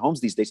bidding on homes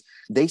these days.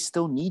 They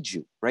still need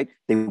you, right?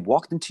 They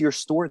walked into your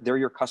store. They're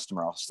your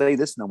customer. I'll say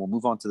this, and then we'll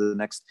move on to the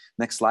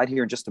next slide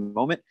here in just a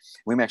moment.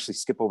 We may actually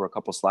skip over a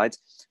couple slides.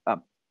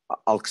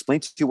 I'll explain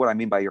to you what I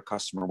mean by your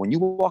customer. When you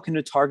walk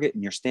into Target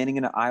and you're standing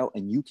in an aisle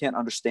and you can't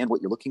understand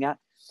what you're looking at,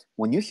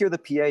 when you hear the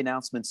PA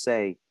announcement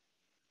say,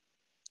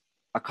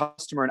 a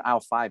customer in aisle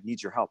 5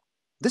 needs your help,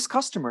 this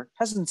customer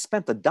hasn't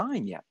spent a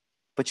dime yet.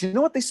 But you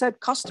know what they said?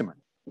 Customer.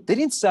 They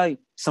didn't say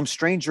some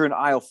stranger in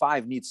aisle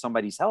 5 needs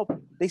somebody's help.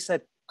 They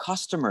said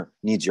customer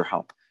needs your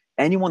help.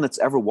 Anyone that's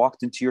ever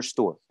walked into your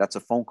store, that's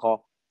a phone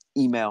call,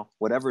 email,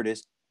 whatever it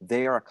is,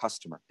 they are a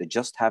customer. They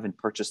just haven't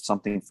purchased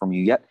something from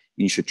you yet.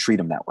 You should treat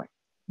them that way.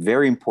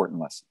 Very important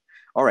lesson.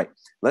 All right,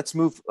 let's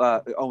move.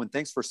 Owen,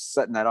 thanks for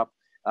setting that up.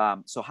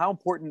 So how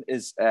important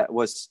was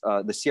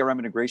the CRM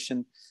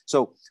integration?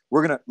 So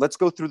let's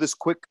go through this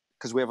quick,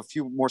 because we have a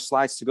few more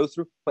slides to go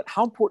through. But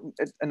how important,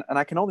 and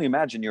I can only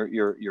imagine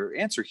your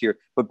answer here,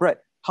 but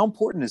Brett, how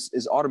important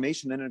is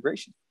automation and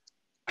integration?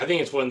 I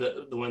think it's when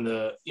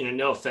the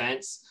no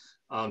offense,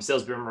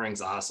 Sales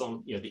Boomerang's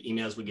awesome. You know, the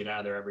emails we get out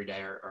of there every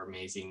day are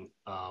amazing.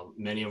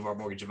 Many of our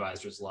mortgage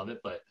advisors love it,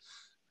 but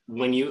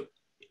when you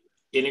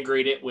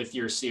integrate it with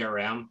your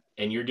CRM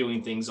and you're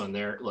doing things on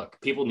there, look,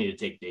 people need to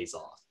take days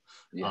off.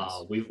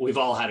 Yes. We've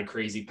all had a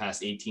crazy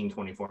past 18,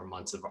 24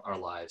 months of our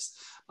lives.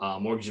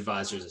 Mortgage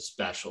advisors,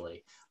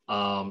 especially,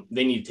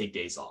 they need to take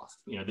days off.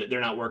 You know,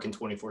 they're not working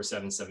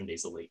 24/7, 7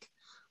 days a week.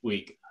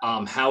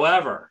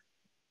 However,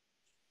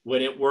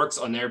 when it works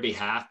on their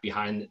behalf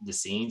behind the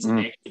scenes,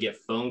 they get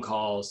phone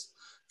calls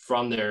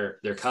from their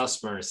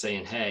customers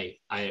saying, hey,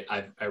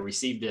 I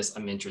received this,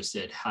 I'm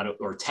interested,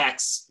 or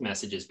text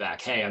messages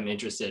back, hey, I'm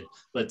interested,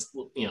 let's,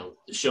 you know,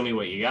 show me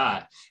what you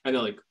got. And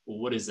they're like, well,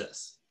 what is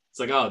this? It's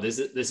like, oh, this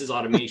is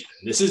automation.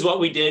 This is what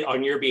we did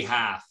on your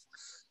behalf.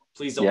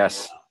 Please don't.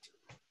 Yes.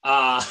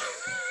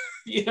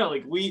 You know,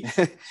 like we,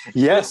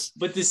 yes.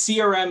 But the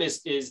CRM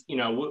is, you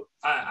know,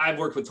 I've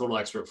worked with Total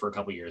Expert for a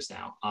couple of years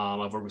now.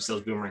 I've worked with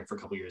Sales Boomerang for a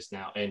couple of years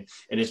now. And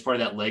it's part of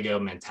that Lego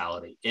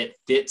mentality. It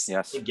fits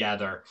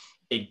together.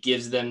 It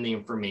gives them the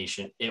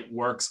information. It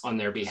works on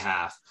their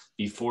behalf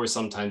before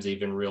sometimes they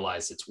even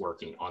realize it's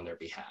working on their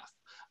behalf.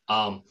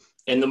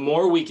 And the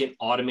more we can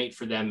automate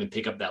for them and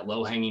pick up that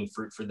low-hanging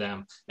fruit for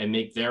them and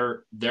make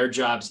their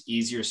jobs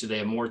easier so they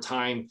have more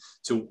time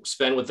to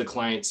spend with the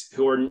clients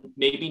who are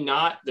maybe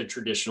not the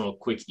traditional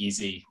quick,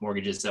 easy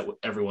mortgages that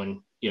everyone,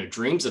 you know,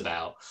 dreams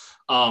about.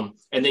 And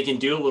they can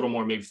do a little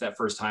more maybe for that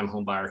first-time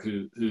home buyer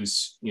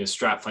who's, you know,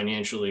 strapped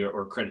financially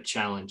or credit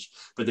challenged,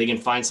 but they can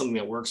find something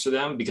that works for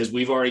them because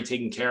we've already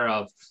taken care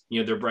of,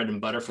 you know, their bread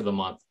and butter for the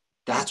month.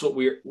 That's what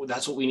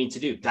we need to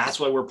do. That's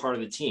why we're part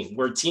of the team.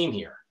 We're a team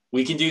here.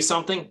 We can do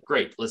something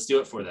great. Let's do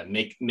it for them.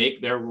 Make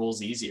their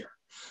rules easier.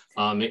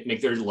 Make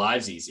their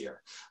lives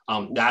easier.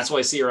 That's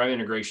why CRM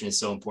integration is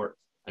so important.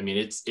 I mean,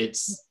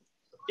 it's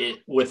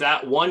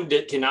without one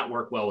that cannot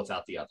work well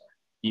without the other.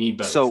 You need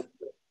both.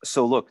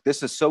 So look,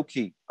 this is so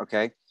key.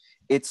 Okay,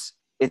 it's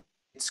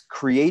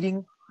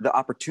creating the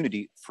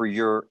opportunity for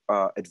your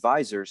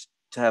advisors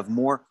to have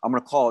more. I'm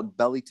going to call it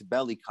belly to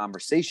belly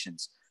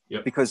conversations.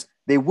 Yep. Because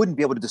they wouldn't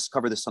be able to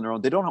discover this on their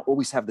own. They don't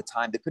always have the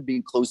time. They could be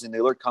in closing.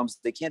 The alert comes.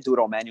 They can't do it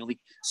all manually.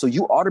 So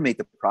you automate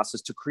the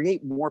process to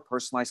create more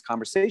personalized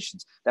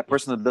conversations. That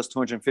person that does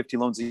 250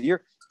 loans a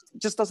year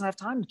just doesn't have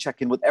time to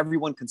check in with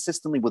everyone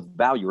consistently with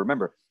value.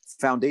 Remember,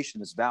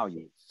 foundation is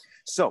value.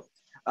 So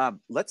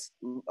let's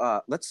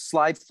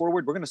slide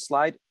forward. We're going to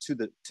slide to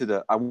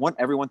the. I want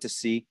everyone to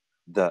see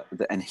the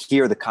and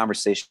hear the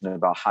conversation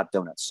about hot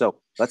donuts.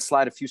 So let's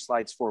slide a few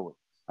slides forward.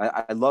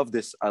 I love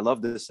this. I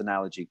love this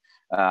analogy.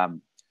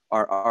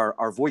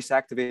 Our voice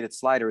activated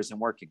slider isn't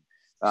working.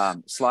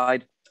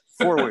 Slide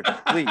forward,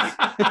 please.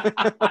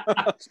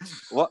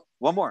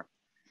 One more.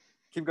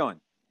 Keep going.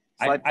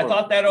 I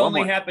thought that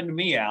only happened to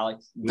me,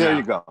 Alex. There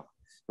you go.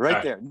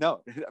 Right there.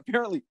 No,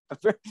 apparently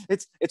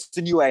it's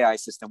the new AI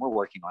system. We're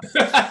working on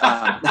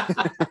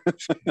it.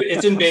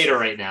 It's in beta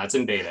right now. It's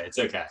in beta. It's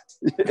okay.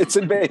 It's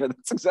in beta.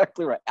 That's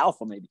exactly right.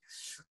 Alpha, maybe.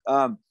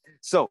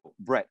 So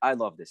Brett, I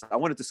love this. I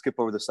wanted to skip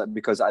over this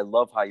because I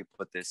love how you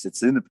put this.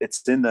 It's in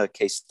the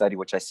case study,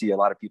 which I see a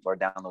lot of people are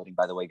downloading,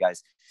 by the way,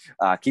 guys.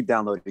 Keep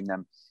downloading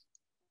them.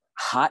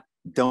 Hot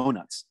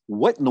donuts.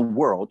 What in the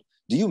world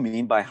do you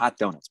mean by hot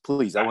donuts?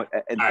 Please. And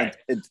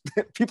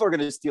people are going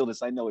to steal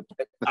this. I know it.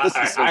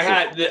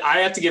 I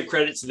have to give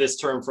credit to this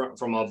term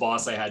from a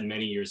boss I had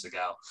many years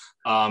ago.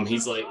 He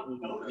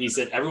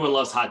said, everyone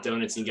loves hot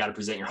donuts and you got to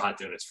present your hot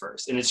donuts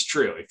first. And it's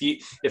true.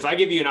 If I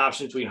give you an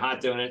option between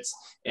hot donuts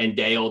and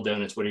day old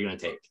donuts, what are you going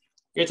to take?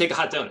 You're going to take a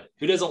hot donut.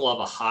 Who doesn't love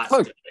a hot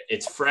donut?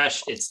 It's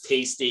fresh. It's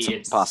tasty.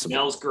 It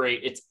smells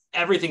great.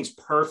 Everything's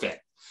perfect.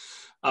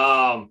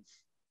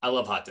 I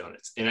love hot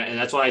donuts. And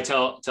that's why I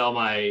tell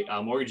my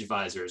mortgage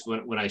advisors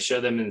when I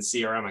show them in the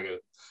CRM, I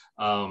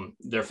go,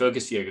 their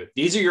focus view, I go,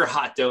 these are your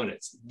hot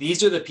donuts.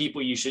 These are the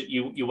people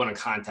you want to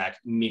contact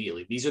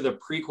immediately. These are the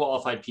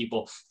pre-qualified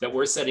people that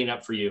we're setting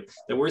up for you,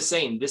 that we're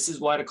saying, this is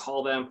why to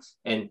call them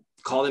and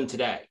call them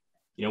today.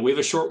 You know, we have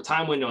a short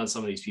time window on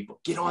some of these people.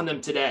 Get on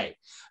them today.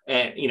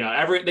 And, you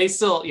know, they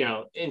still, you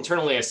know,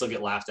 internally, I still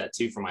get laughed at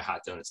too for my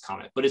hot donuts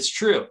comment, but it's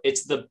true.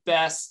 It's the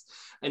best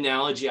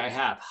analogy I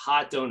have.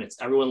 Hot donuts.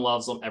 Everyone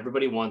loves them.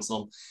 Everybody wants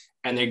them.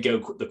 And they go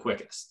the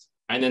quickest.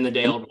 And then the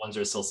day old ones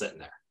are still sitting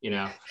there, you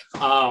know?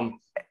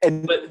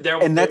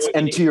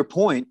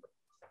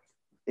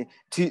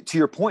 To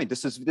your point,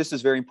 this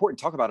is very important.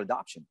 Talk about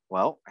adoption.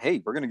 Well,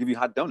 hey, we're going to give you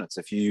hot donuts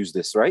if you use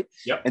this, right?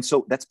 Yep. And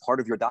so that's part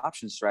of your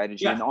adoption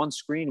strategy. Yeah. And on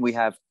screen, we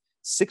have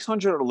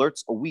 600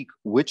 alerts a week,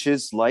 which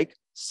is like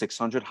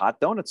 600 hot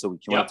donuts a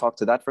week. You want to talk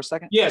to that for a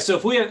second? Yeah. So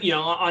if we have, you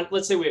know,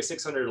 let's say we have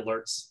 600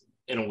 alerts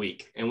in a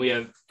week, and we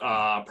have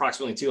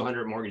approximately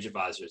 200 mortgage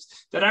advisors.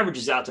 That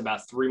averages out to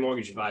about 3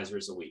 mortgage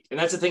advisors a week. And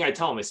that's the thing I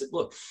tell them. I said,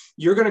 look,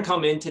 you're going to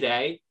come in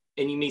today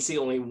and you may see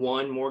only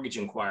 1 mortgage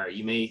inquiry.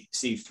 You may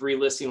see 3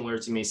 listing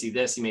alerts. You may see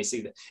this, you may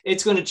see that.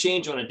 It's going to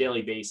change on a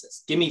daily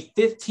basis. Give me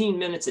 15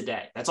 minutes a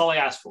day. That's all I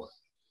ask for.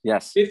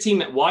 Yes. 15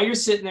 minutes. While you're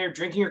sitting there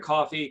drinking your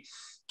coffee,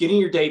 getting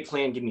your day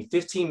planned, give me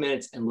 15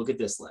 minutes and look at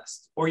this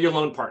list. Or your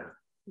loan partner.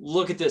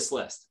 Look at this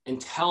list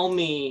and tell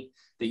me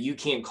that you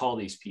can't call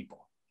these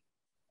people.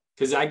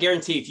 Because I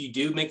guarantee if you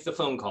do make the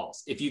phone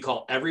calls, if you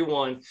call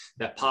everyone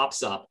that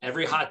pops up,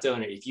 every hot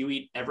donut, if you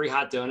eat every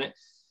hot donut,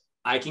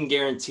 I can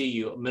guarantee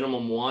you a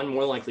minimum 1,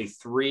 more likely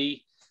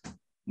 3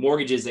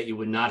 mortgages that you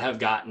would not have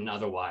gotten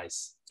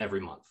otherwise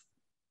every month.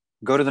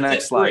 Go to the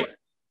next slide.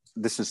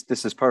 This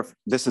is perfect.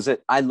 This is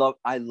it. I love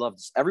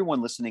this.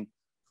 Everyone listening.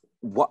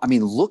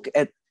 Look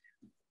at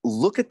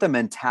the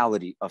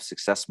mentality of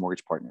Success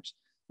Mortgage Partners.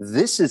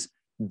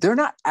 They're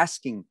not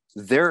asking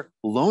their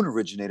loan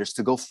originators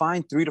to go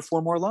find 3 to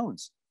 4 more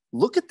loans.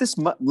 Look at this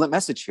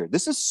message here.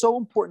 This is so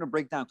important to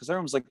break down because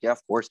everyone's like, yeah,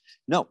 of course.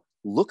 No,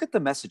 look at the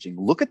messaging.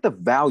 Look at the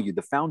value,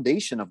 the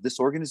foundation of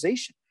this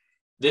organization.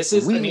 This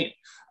is,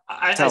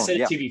 I said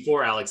it to you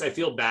before, Alex. I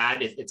feel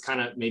bad. It's kind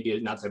of maybe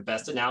not the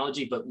best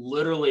analogy, but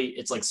literally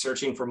it's like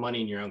searching for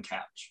money in your own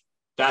couch.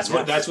 That's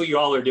what you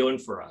all are doing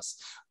for us.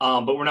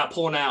 But we're not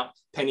pulling out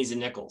pennies and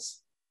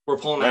nickels. We're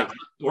pulling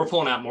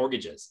out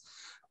mortgages.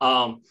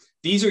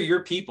 These are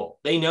your people.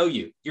 They know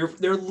you.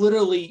 They're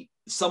literally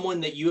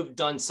someone that you have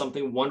done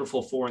something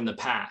wonderful for in the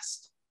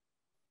past.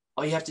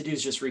 All you have to do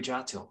is just reach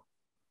out to them.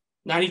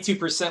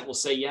 92% will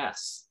say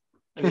yes.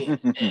 I mean,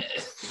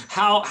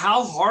 how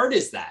hard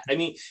is that? I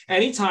mean,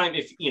 anytime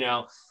if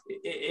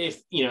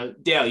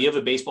Dale, you have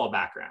a baseball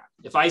background.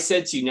 If I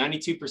said to you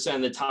 92%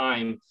 of the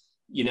time,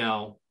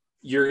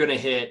 you're going to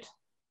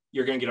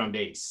get on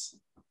base,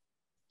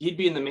 you'd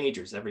be in the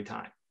majors every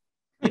time.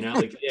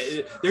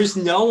 There's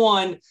no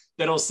one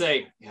that'll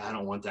say, yeah, I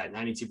don't want that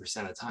 92%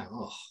 of the time.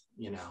 Oh,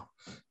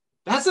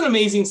 that's an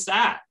amazing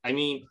stat. I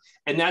mean,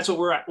 and that's what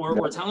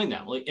we're telling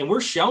them, and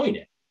we're showing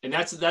it. And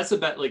that's the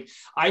bet.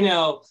 I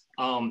know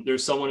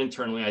there's someone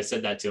internally, I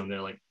said that to them. They're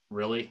like,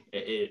 really?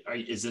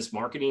 Is this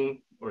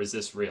marketing or is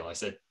this real? I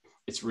said,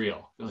 it's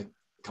real. They're like,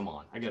 come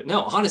on. I go,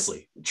 no,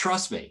 honestly,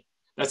 trust me.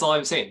 That's all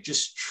I'm saying.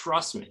 Just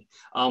trust me.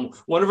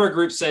 One of our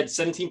groups said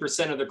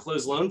 17% of their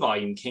closed loan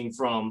volume came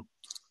from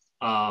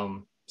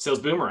Sales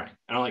Boomerang.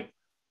 And I'm like,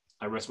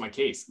 I rest my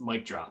case.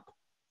 Mic drop.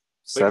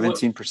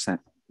 17%.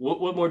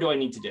 What more do I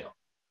need to do?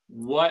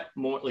 What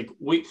more?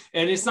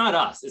 And it's not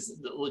us.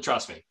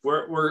 Trust me.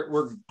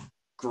 We're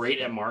great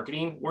at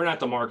marketing. We're not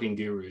the marketing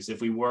gurus.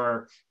 If we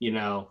were,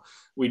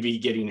 we'd be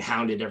getting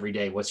hounded every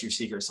day. What's your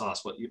secret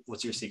sauce?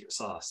 What's your secret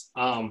sauce?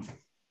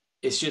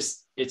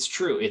 It's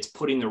true. It's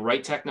putting the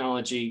right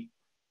technology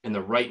and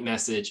the right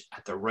message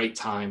at the right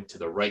time to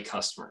the right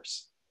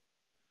customers.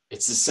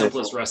 It's the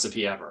simplest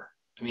recipe ever.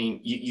 I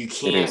mean, you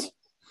can't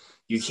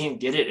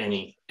get it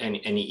any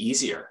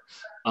easier.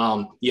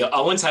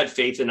 Owens had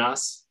faith in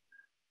us,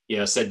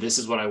 said, this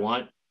is what I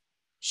want.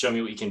 Show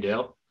me what you can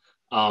do.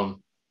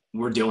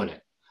 We're doing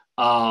it.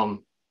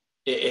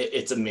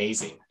 It's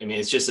amazing. I mean,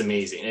 it's just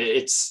amazing.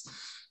 It's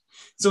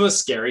almost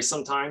scary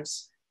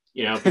sometimes,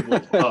 people,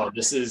 oh,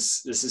 this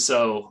is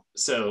so,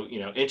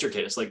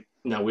 intricate. It's like,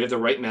 no, we have the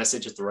right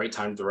message at the right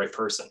time, to the right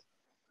person.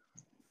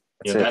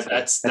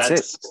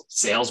 That's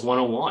sales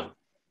 101,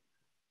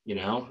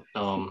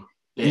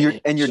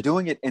 and you're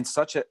doing it in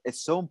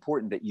it's so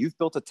important that you've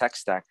built a tech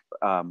stack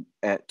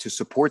to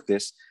support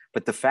this.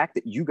 But the fact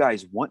that you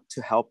guys want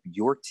to help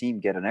your team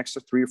get an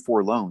extra 3 or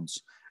 4 loans,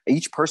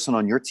 each person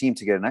on your team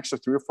to get an extra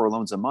 3 or 4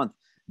 loans a month,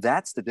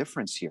 that's the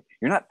difference here.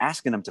 You're not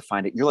asking them to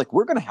find it. You're like,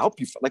 we're going to help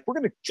you. We're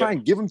going to try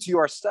and give them to you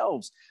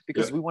ourselves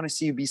because we want to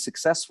see you be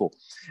successful.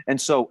 And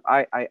so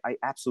I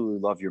absolutely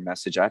love your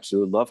message. I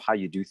absolutely love how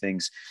you do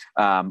things.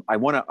 I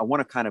want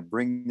to kind of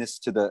bring this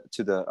to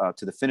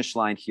the finish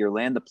line here,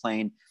 land the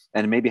plane,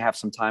 and maybe have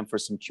some time for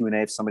some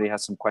Q&A if somebody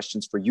has some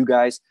questions for you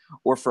guys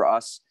or for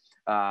us.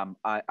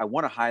 I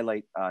want to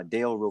highlight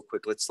Dale real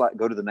quick. Let's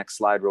go to the next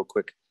slide real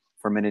quick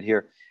for a minute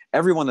here.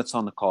 Everyone that's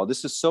on the call,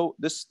 this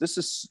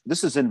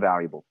is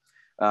invaluable.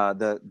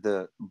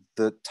 The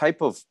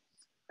type of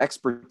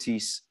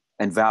expertise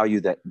and value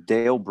that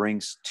Dale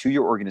brings to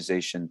your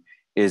organization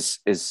is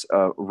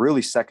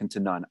really second to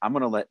none. I'm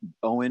going to let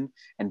Owen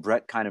and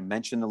Brett kind of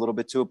mention a little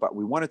bit to it, but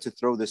we wanted to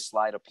throw this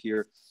slide up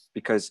here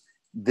because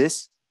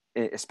this,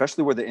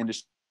 especially where the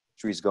industry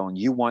is going,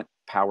 you want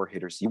power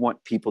hitters. You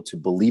want people to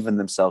believe in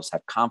themselves,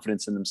 have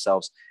confidence in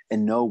themselves,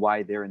 and know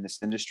why they're in this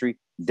industry.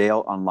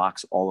 Dale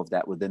unlocks all of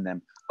that within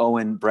them.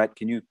 Owen, Brett,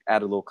 can you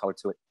add a little color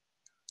to it?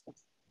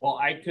 Well,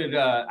 I could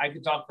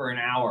talk for an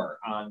hour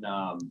on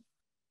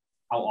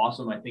how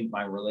awesome I think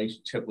my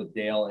relationship with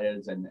Dale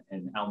is and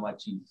how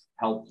much he's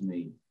helped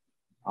me.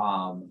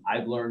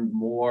 I've learned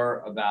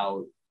more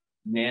about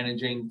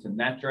managing to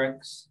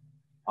metrics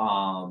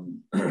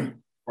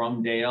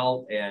from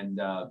Dale and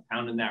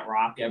pounding that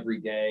rock every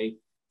day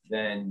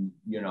than,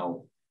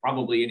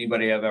 probably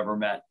anybody I've ever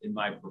met in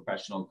my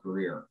professional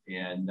career.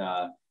 And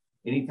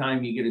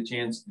anytime you get a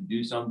chance to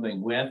do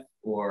something with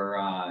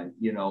or,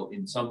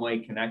 in some way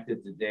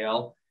connected to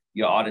Dale,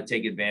 you ought to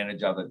take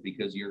advantage of it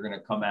because you're going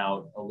to come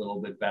out a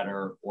little bit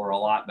better or a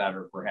lot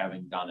better for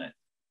having done it.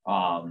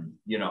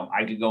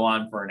 I could go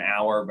on for an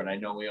hour, but I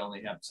know we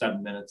only have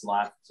 7 minutes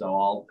left, so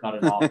I'll cut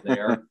it off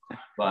there.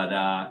 But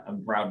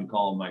I'm proud to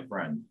call him my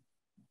friend.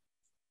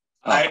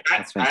 I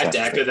have to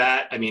echo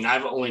that. I mean,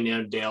 I've only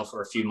known Dale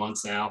for a few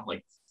months now,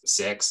 like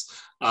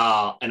 6.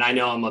 And I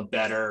know I'm a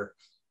better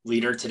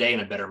leader today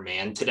and a better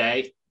man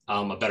today,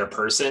 a better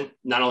person,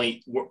 not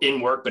only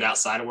in work, but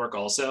outside of work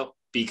also,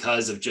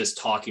 because of just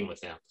talking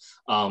with him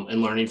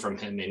and learning from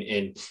him.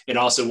 And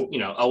also, you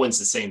know, Owen's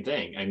the same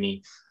thing. I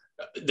mean,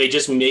 they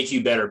just make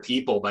you better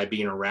people by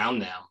being around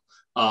them.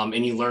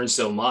 And you learn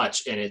so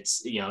much. And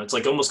it's, you know, it's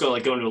like almost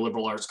going to a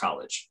liberal arts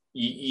college.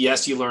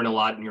 Yes, you learn a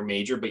lot in your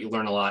major, but you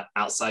learn a lot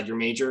outside your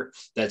major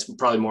that's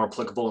probably more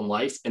applicable in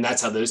life. And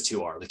that's how those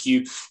two are. Like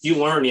you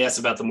learn, yes,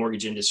 about the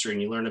mortgage industry,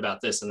 and you learn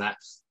about this and that,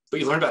 but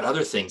you learn about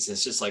other things.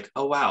 It's just like,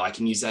 oh, wow, I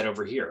can use that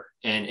over here.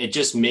 And it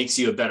just makes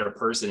you a better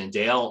person. And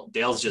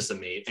Dale's just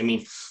amazing. I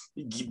mean,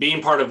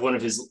 being part of one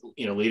of his,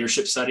 you know,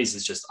 leadership studies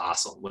is just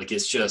awesome. Like,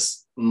 it's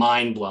just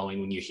mind blowing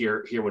when you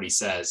hear what he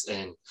says.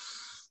 And,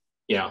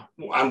 you know,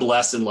 I'm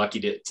blessed and lucky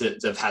to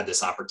have had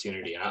this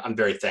opportunity. And I'm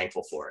very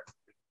thankful for it.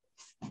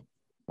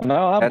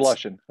 No, I'm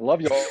blushing. I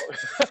love you all.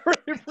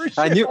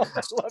 I knew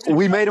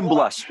we made him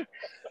blush.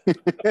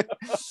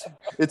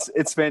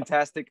 It's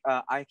fantastic.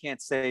 I can't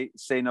say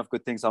enough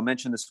good things. I'll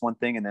mention this one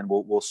thing, and then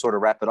we'll sort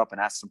of wrap it up and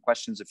ask some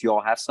questions if you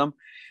all have some.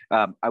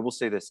 I will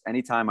say this: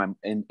 anytime I'm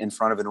in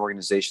front of an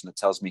organization that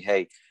tells me,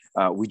 "Hey,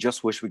 we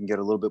just wish we can get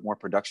a little bit more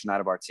production out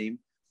of our team,"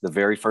 the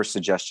very first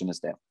suggestion is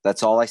Dale.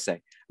 That's all I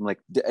say. I'm like,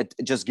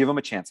 just give them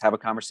a chance, have a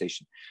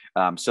conversation.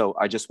 So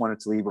I just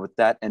wanted to leave it with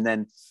that, and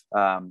then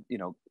you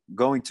know.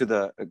 Going to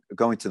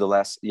the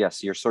last,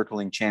 yes, you're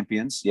circling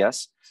champions.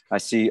 Yes, I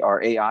see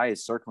our AI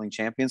is circling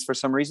champions for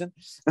some reason.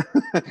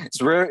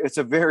 It's rare. It's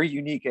a very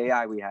unique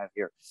AI we have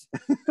here.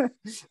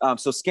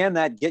 So scan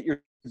that, get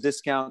your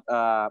discount,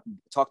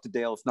 talk to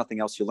Dale. If nothing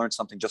else, you learn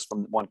something just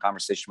from one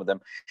conversation with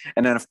them.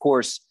 And then of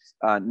course,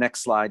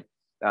 next slide,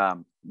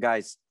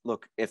 guys,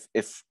 look,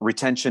 if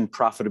retention,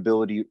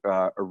 profitability,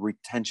 or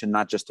retention,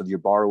 not just of your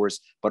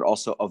borrowers, but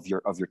also of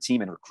your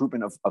team, and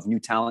recruitment of new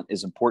talent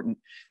is important.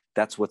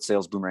 That's what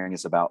Sales Boomerang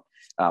is about.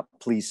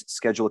 Please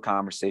schedule a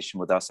conversation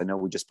with us. I know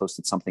we just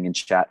posted something in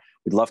chat.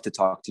 We'd love to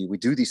talk to you. We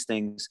do these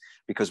things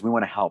because we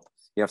want to help.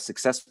 You have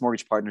success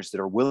mortgage partners that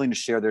are willing to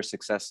share their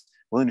success,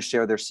 willing to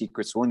share their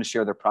secrets, willing to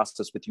share their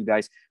process with you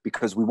guys,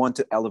 because we want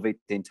to elevate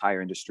the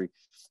entire industry.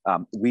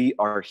 We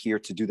are here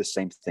to do the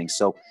same thing.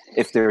 So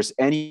if there's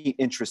any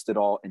interest at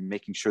all in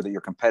making sure that you're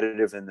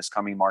competitive in this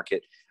coming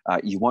market,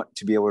 you want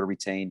to be able to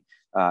retain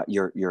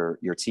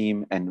your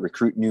team and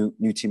recruit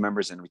new team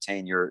members and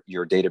retain your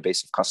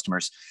database of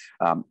customers,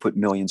 put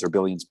millions or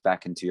billions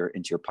back into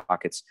your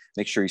pockets,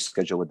 make sure you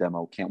schedule a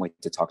demo. Can't wait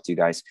to talk to you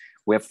guys.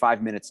 We have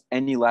 5 minutes.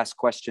 Any last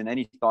question,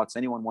 any thoughts?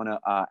 Anyone want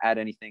to add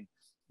anything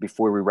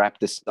before we wrap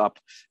this up?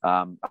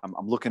 I'm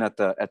looking at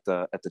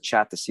the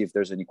chat to see if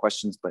there's any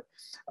questions, but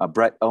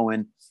Brett,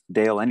 Owen,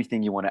 Dale,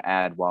 anything you want to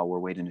add while we're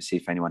waiting to see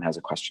if anyone has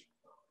a question?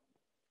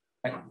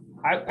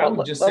 I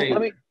would just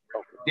say,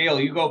 Dale,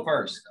 you go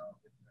first.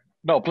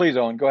 No, please,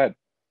 Owen, go ahead.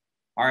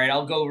 All right,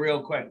 I'll go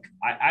real quick.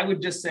 I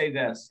would just say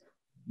this.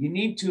 You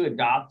need to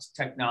adopt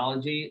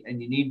technology,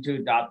 and you need to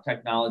adopt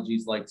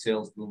technologies like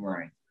Sales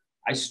Boomerang.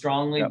 I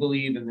strongly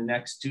believe in the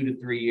next 2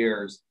 to 3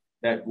 years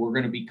that we're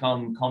going to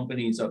become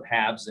companies of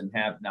haves and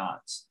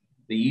have-nots.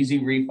 The easy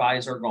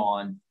refis are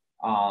gone.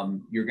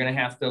 You're going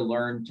to have to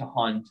learn to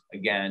hunt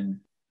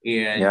again.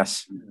 And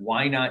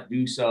why not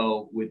do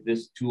so with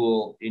this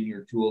tool in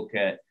your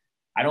toolkit?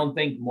 I don't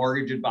think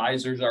mortgage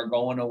advisors are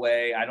going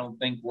away. I don't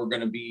think we're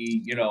going to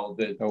be, you know,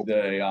 the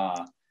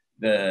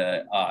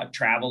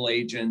travel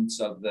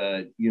agents of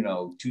the, you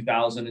know,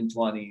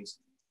 2020s.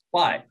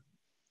 But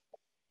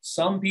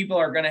some people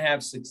are going to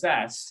have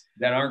success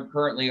that aren't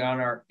currently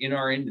in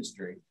our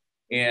industry.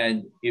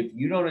 And if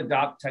you don't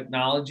adopt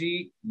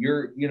technology,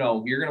 you're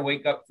going to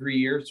wake up 3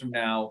 years from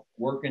now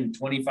working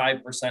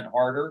 25%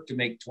 harder to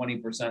make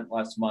 20%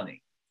 less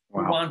money.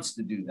 Wow. Who wants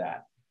to do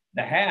that?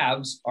 The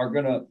haves are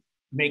going to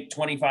make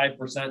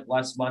 25%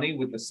 less money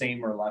with the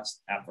same or less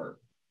effort.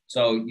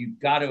 So you've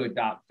got to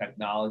adopt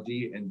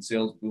technology, and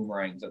Sales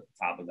Boomerang's at the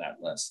top of that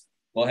list.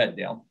 Go ahead,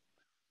 Dale.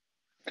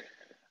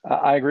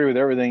 I agree with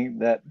everything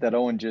that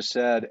Owen just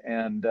said.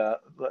 And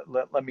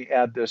let me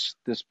add this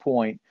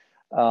point.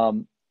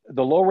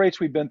 The low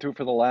rates we've been through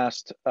for the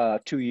last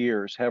 2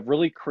 years have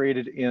really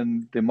created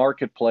in the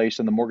marketplace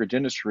and the mortgage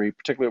industry,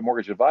 particularly with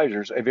mortgage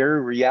advisors, a very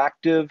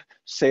reactive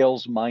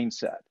sales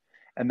mindset.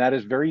 And that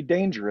is very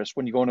dangerous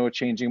when you go into a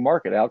changing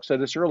market. Alex said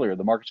this earlier,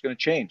 the market's going to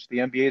change. The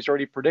MBA is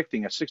already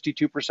predicting a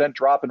 62%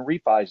 drop in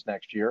refis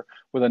next year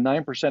with a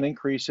 9%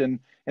 increase in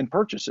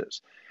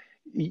purchases.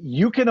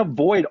 You can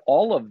avoid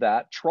all of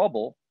that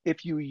trouble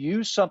if you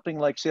use something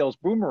like Sales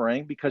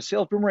Boomerang, because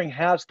Sales Boomerang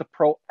has the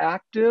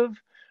proactive,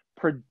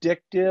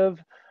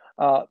 predictive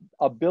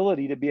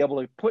ability to be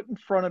able to put in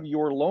front of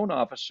your loan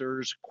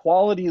officers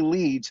quality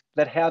leads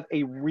that have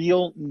a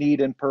real need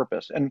and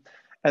purpose.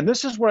 And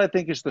this is what I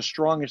think is the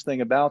strongest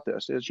thing about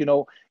this is, you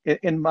know,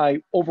 in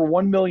my over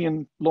 1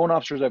 million loan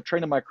officers I've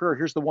trained in my career,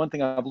 here's the one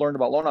thing I've learned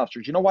about loan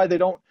officers. You know why they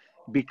don't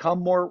become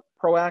more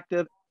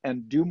proactive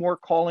and do more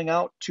calling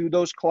out to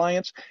those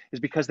clients is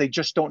because they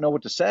just don't know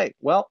what to say.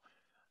 Well,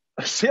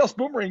 Sales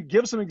Boomerang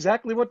gives them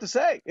exactly what to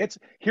say. It's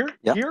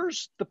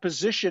here's the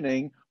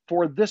positioning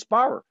for this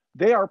borrower.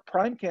 They are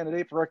prime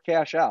candidate for a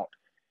cash out.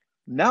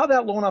 Now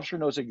that loan officer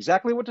knows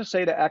exactly what to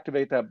say to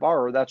activate that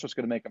borrower. That's what's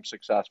going to make them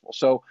successful.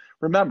 So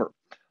remember,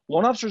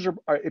 loan officers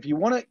are, if you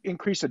want to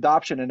increase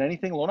adoption in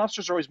anything, loan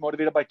officers are always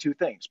motivated by two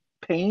things: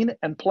 pain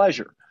and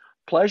pleasure.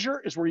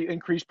 Pleasure is where you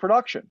increase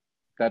production.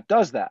 That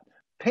does that.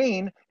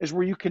 Pain is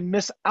where you can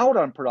miss out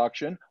on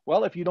production.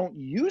 Well, if you don't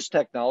use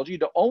technology,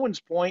 to Owen's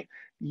point,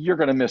 you're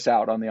going to miss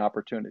out on the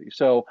opportunity.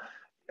 So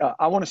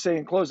I want to say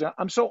in closing,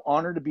 I'm so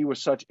honored to be with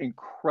such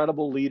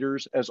incredible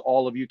leaders as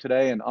all of you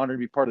today, and honored to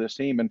be part of this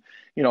team. And,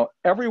 you know,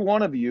 every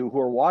one of you who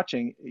are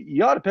watching,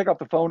 you ought to pick up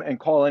the phone and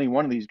call any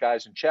one of these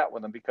guys and chat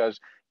with them, because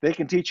they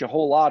can teach you a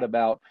whole lot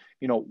about,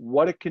 you know,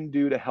 what it can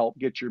do to help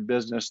get your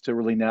business to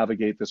really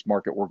navigate this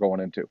market we're going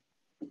into.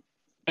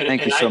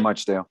 Thank you so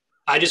much, Dale.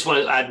 I just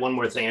want to add one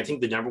more thing. I think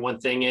the number one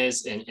thing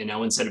is, and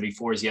Owen said it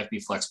before, is you have to be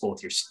flexible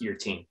with your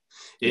team.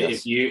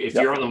 Yes. If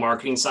you're on the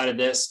marketing side of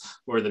this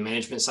or the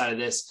management side of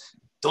this,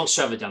 don't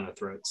shove it down their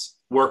throats.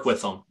 Work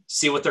with them.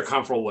 See what they're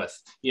comfortable with.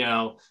 You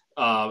know,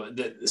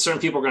 certain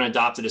people are going to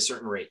adopt at a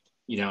certain rate.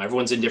 You know,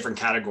 everyone's in different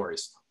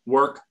categories.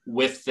 Work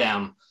with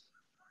them,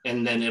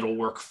 and then it'll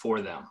work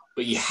for them.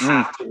 But you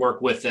have to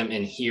work with them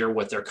and hear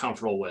what they're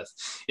comfortable with.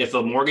 If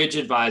a mortgage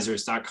advisor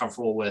is not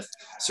comfortable with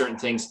certain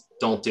things,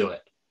 don't do it,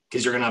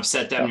 because you're going to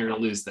upset them and you're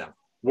going to lose them.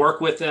 Work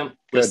with them,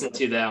 listen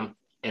to them,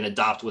 and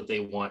adopt what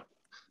they want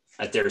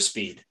at their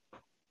speed.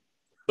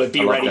 But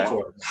be ready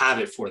for it. Have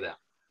it for them.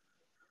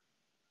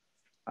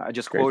 I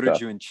just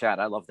quoted you in chat.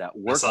 I love that.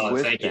 Work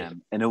with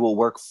them, and it will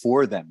work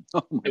for them.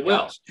 Oh my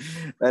gosh.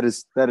 That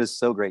is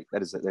so great.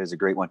 That is a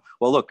great one.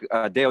 Well, look,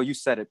 Dale, you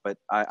said it, but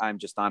I'm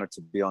just honored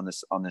to be on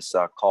this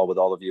call with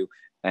all of you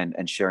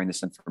and sharing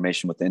this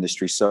information with the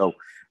industry. So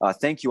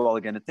thank you all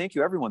again, and thank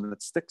you everyone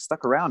that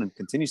stuck around and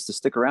continues to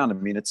stick around. I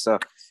mean, it's a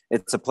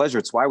pleasure.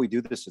 It's why we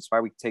do this. It's why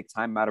we take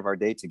time out of our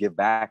day to give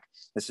back.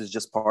 This is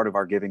just part of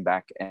our giving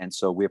back, and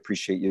so we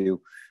appreciate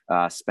you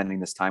spending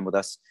this time with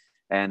us.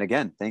 And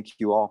again, thank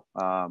you all,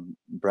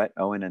 Brett,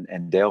 Owen,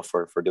 and Dale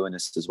for doing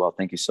this as well.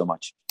 Thank you so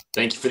much.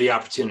 Thank you for the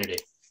opportunity.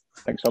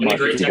 Thanks so much.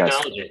 Great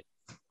technology.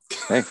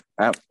 Hey,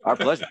 our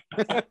pleasure.